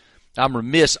 too. I'm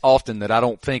remiss often that I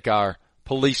don't thank our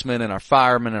policemen and our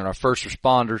firemen and our first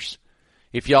responders.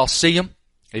 If y'all see them,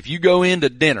 if you go into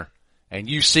dinner and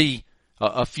you see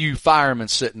a few firemen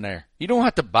sitting there, you don't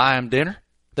have to buy them dinner.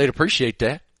 They'd appreciate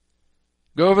that.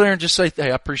 Go over there and just say,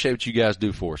 hey, I appreciate what you guys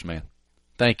do for us, man.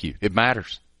 Thank you. It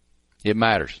matters. It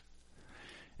matters.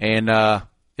 And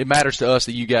it matters to us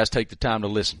that you guys take the time to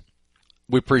listen.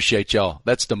 We appreciate y'all.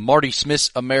 That's the Marty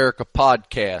Smith's America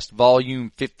Podcast,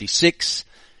 Volume 56.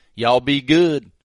 Y'all be good.